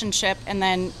relationship, and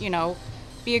then, you know,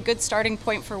 be a good starting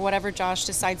point for whatever Josh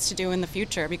decides to do in the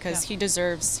future, because he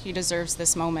deserves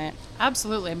this moment.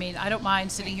 Absolutely. I mean, I don't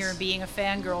mind sitting here and being a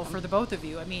fangirl for the both of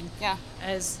you. I mean,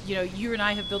 as you know, you and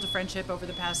I have built a friendship over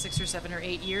the past 6 or 7 or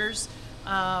 8 years.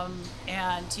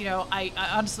 And, you know, I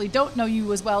honestly don't know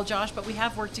you as well, Josh, but we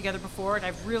have worked together before, and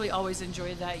I've really always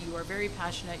enjoyed that. You are very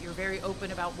passionate. You're very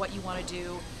open about what you want to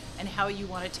do and how you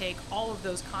want to take all of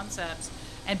those concepts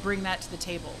and bring that to the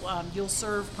table. You'll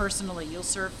serve personally. You'll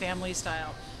serve family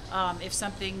style. If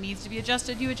something needs to be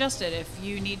adjusted, you adjust it. If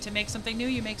you need to make something new,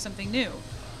 you make something new.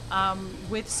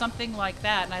 With something like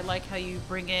that, and I like how you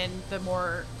bring in the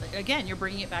more, again, you're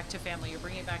bringing it back to family. You're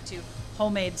bringing it back to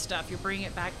homemade stuff. You're bringing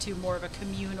it back to more of a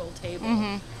communal table.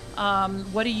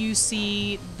 Mm-hmm. What do you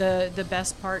see the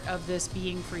best part of this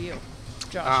being for you?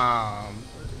 Josh.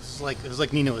 It was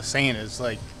like Nina was saying. It's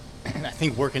like I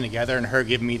think working together and her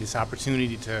giving me this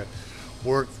opportunity to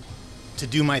work to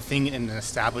do my thing in an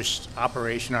established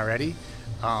operation already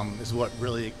is what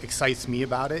really excites me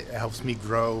about it. It helps me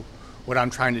grow what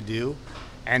I'm trying to do,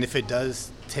 and if it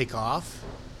does take off,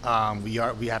 we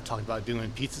have talked about doing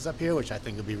pizzas up here, which I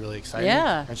think would be really exciting.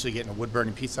 Yeah. Eventually getting a wood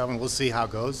burning pizza oven. We'll see how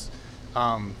it goes.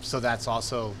 So that's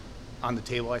also on the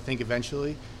table, I think,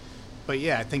 eventually. But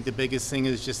yeah, I think the biggest thing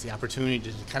is just the opportunity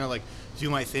to kind of like do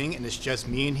my thing, and it's just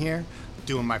me in here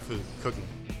doing my food, cooking.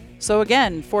 So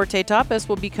again, Forte Tapas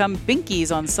will become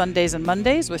Binkies on Sundays and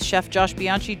Mondays with Chef Josh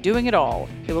Bianchi doing it all.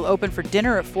 It will open for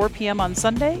dinner at 4 p.m. on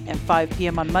Sunday and 5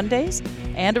 p.m. on Mondays.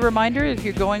 And a reminder, if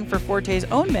you're going for Forte's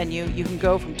own menu, you can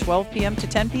go from 12 p.m. to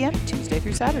 10 p.m. Tuesday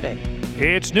through Saturday.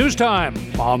 It's news time.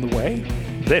 On the way,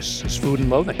 this is Food and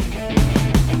Loathing.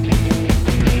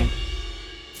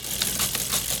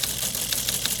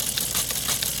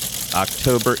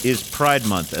 October is Pride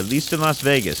Month, at least in Las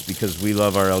Vegas, because we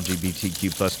love our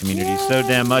LGBTQ plus community so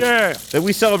damn much that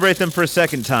we celebrate them for a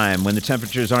second time when the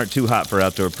temperatures aren't too hot for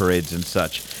outdoor parades and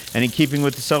such. And in keeping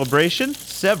with the celebration,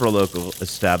 several local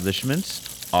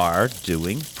establishments are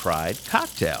doing Pride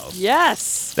cocktails.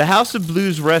 Yes! The House of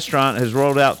Blues restaurant has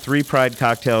rolled out 3 Pride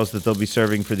cocktails that they'll be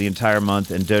serving for the entire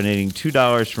month and donating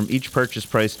 $2 from each purchase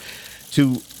price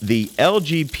to the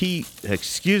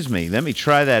excuse me, let me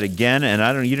try that again,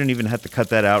 and you don't even have to cut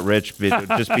that out, Rich. It'll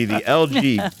just be the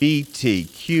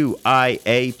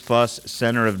LGBTQIA plus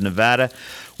Center of Nevada,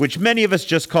 which many of us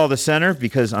just call the center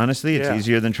because, honestly, it's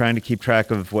easier than trying to keep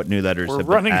track of what new letters have been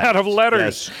running added. out of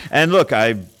letters. Yes. And look,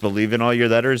 I believe in all your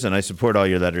letters, and I support all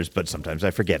your letters, but sometimes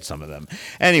I forget some of them.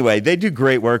 Anyway, they do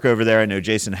great work over there. I know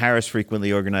Jason Harris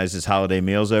frequently organizes holiday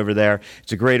meals over there.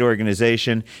 It's a great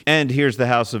organization. And here's the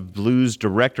House of Blues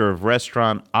Director of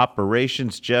Restaurant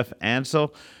Operations, Jeff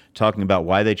Ansel, talking about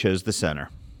why they chose the center.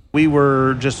 We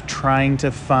were just trying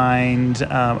to find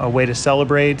a way to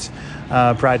celebrate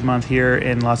Pride Month here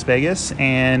in Las Vegas,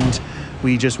 and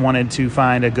we just wanted to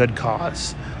find a good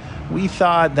cause. We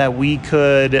thought that we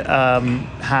could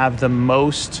have the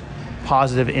most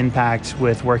positive impact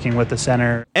with working with the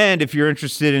center. And if you're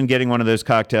interested in getting one of those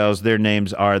cocktails, their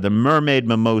names are the Mermaid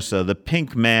Mimosa, the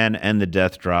Pink Man, and the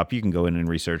Death Drop. You can go in and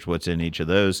research what's in each of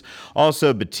those.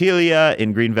 Also, Batelia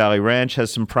in Green Valley Ranch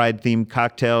has some Pride-themed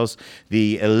cocktails.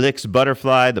 The Elix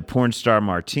Butterfly, the Porn Star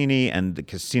Martini, and the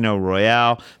Casino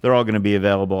Royale. They're all going to be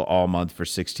available all month for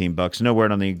 $16. No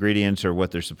word on the ingredients or what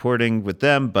they're supporting with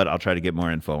them, but I'll try to get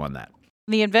more info on that.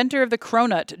 The inventor of the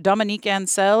cronut, Dominique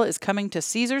Ansel, is coming to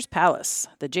Caesar's Palace.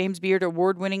 The James Beard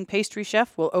award-winning pastry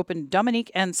chef will open Dominique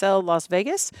Ansel Las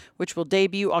Vegas, which will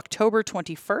debut October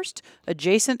 21st,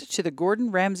 adjacent to the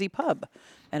Gordon Ramsay Pub.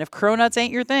 And if cronuts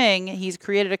ain't your thing, he's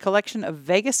created a collection of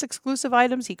Vegas-exclusive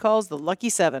items he calls the Lucky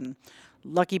Seven.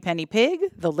 Lucky Penny Pig,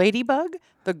 the Ladybug,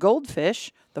 the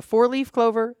Goldfish, the Four-Leaf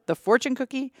Clover, the Fortune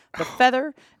Cookie, the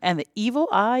Feather, and the Evil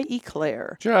Eye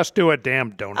Eclair. Just do a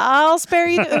damn donut. I'll spare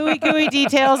you the ooey-gooey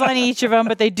details on each of them,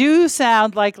 but they do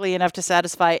sound likely enough to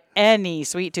satisfy any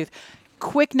sweet tooth.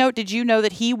 Quick note, did you know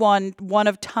that he won one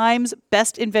of Time's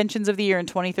Best Inventions of the Year in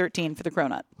 2013 for the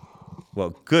cronut?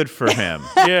 Well, good for him.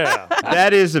 Yeah.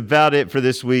 That is about it for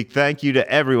this week. Thank you to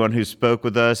everyone who spoke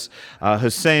with us.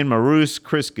 Hussein Marous,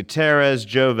 Chris Gutierrez,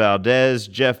 Joe Valdez,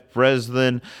 Jeff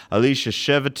Breslin, Alicia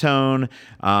Chevatone,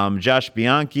 Josh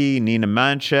Bianchi, Nina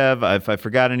Manchev. If I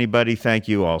forgot anybody, thank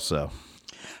you also.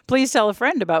 Please tell a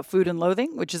friend about Food and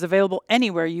Loathing, which is available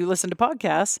anywhere you listen to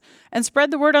podcasts, and spread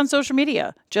the word on social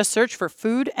media. Just search for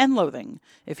Food and Loathing.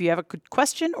 If you have a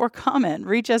question or comment,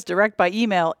 reach us direct by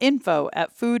email,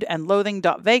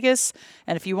 info@foodandloathing.vegas.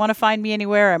 And if you want to find me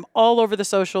anywhere, I'm all over the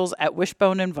socials at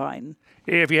Wishbone and Vine.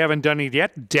 If you haven't done it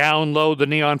yet, download the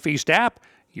Neon Feast app.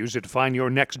 Use it to find your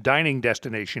next dining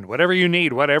destination. Whatever you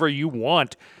need, whatever you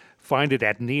want, find it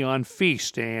at Neon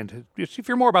Feast. And if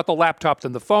you're more about the laptop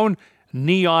than the phone,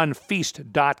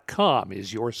 neonfeast.com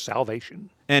is your salvation.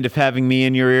 And if having me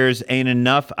in your ears ain't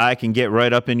enough, I can get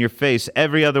right up in your face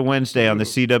every other Wednesday on the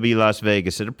CW Las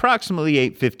Vegas at approximately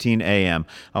 8:15 a.m.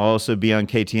 I'll also be on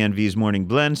KTNV's Morning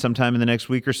Blend sometime in the next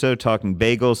week or so talking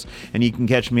bagels, and you can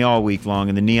catch me all week long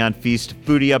in the Neon Feast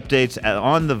foodie updates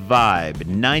on The Vibe,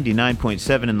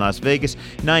 99.7 in Las Vegas,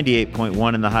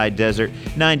 98.1 in the High Desert,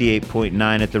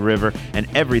 98.9 at the River, and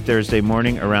every Thursday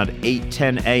morning around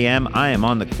 8:10 a.m. I am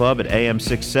on the club at AM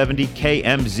 670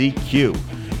 KMZQ.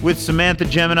 With Samantha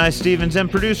Gemini Stevens and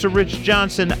producer Rich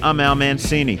Johnson, I'm Al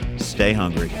Mancini. Stay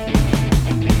hungry.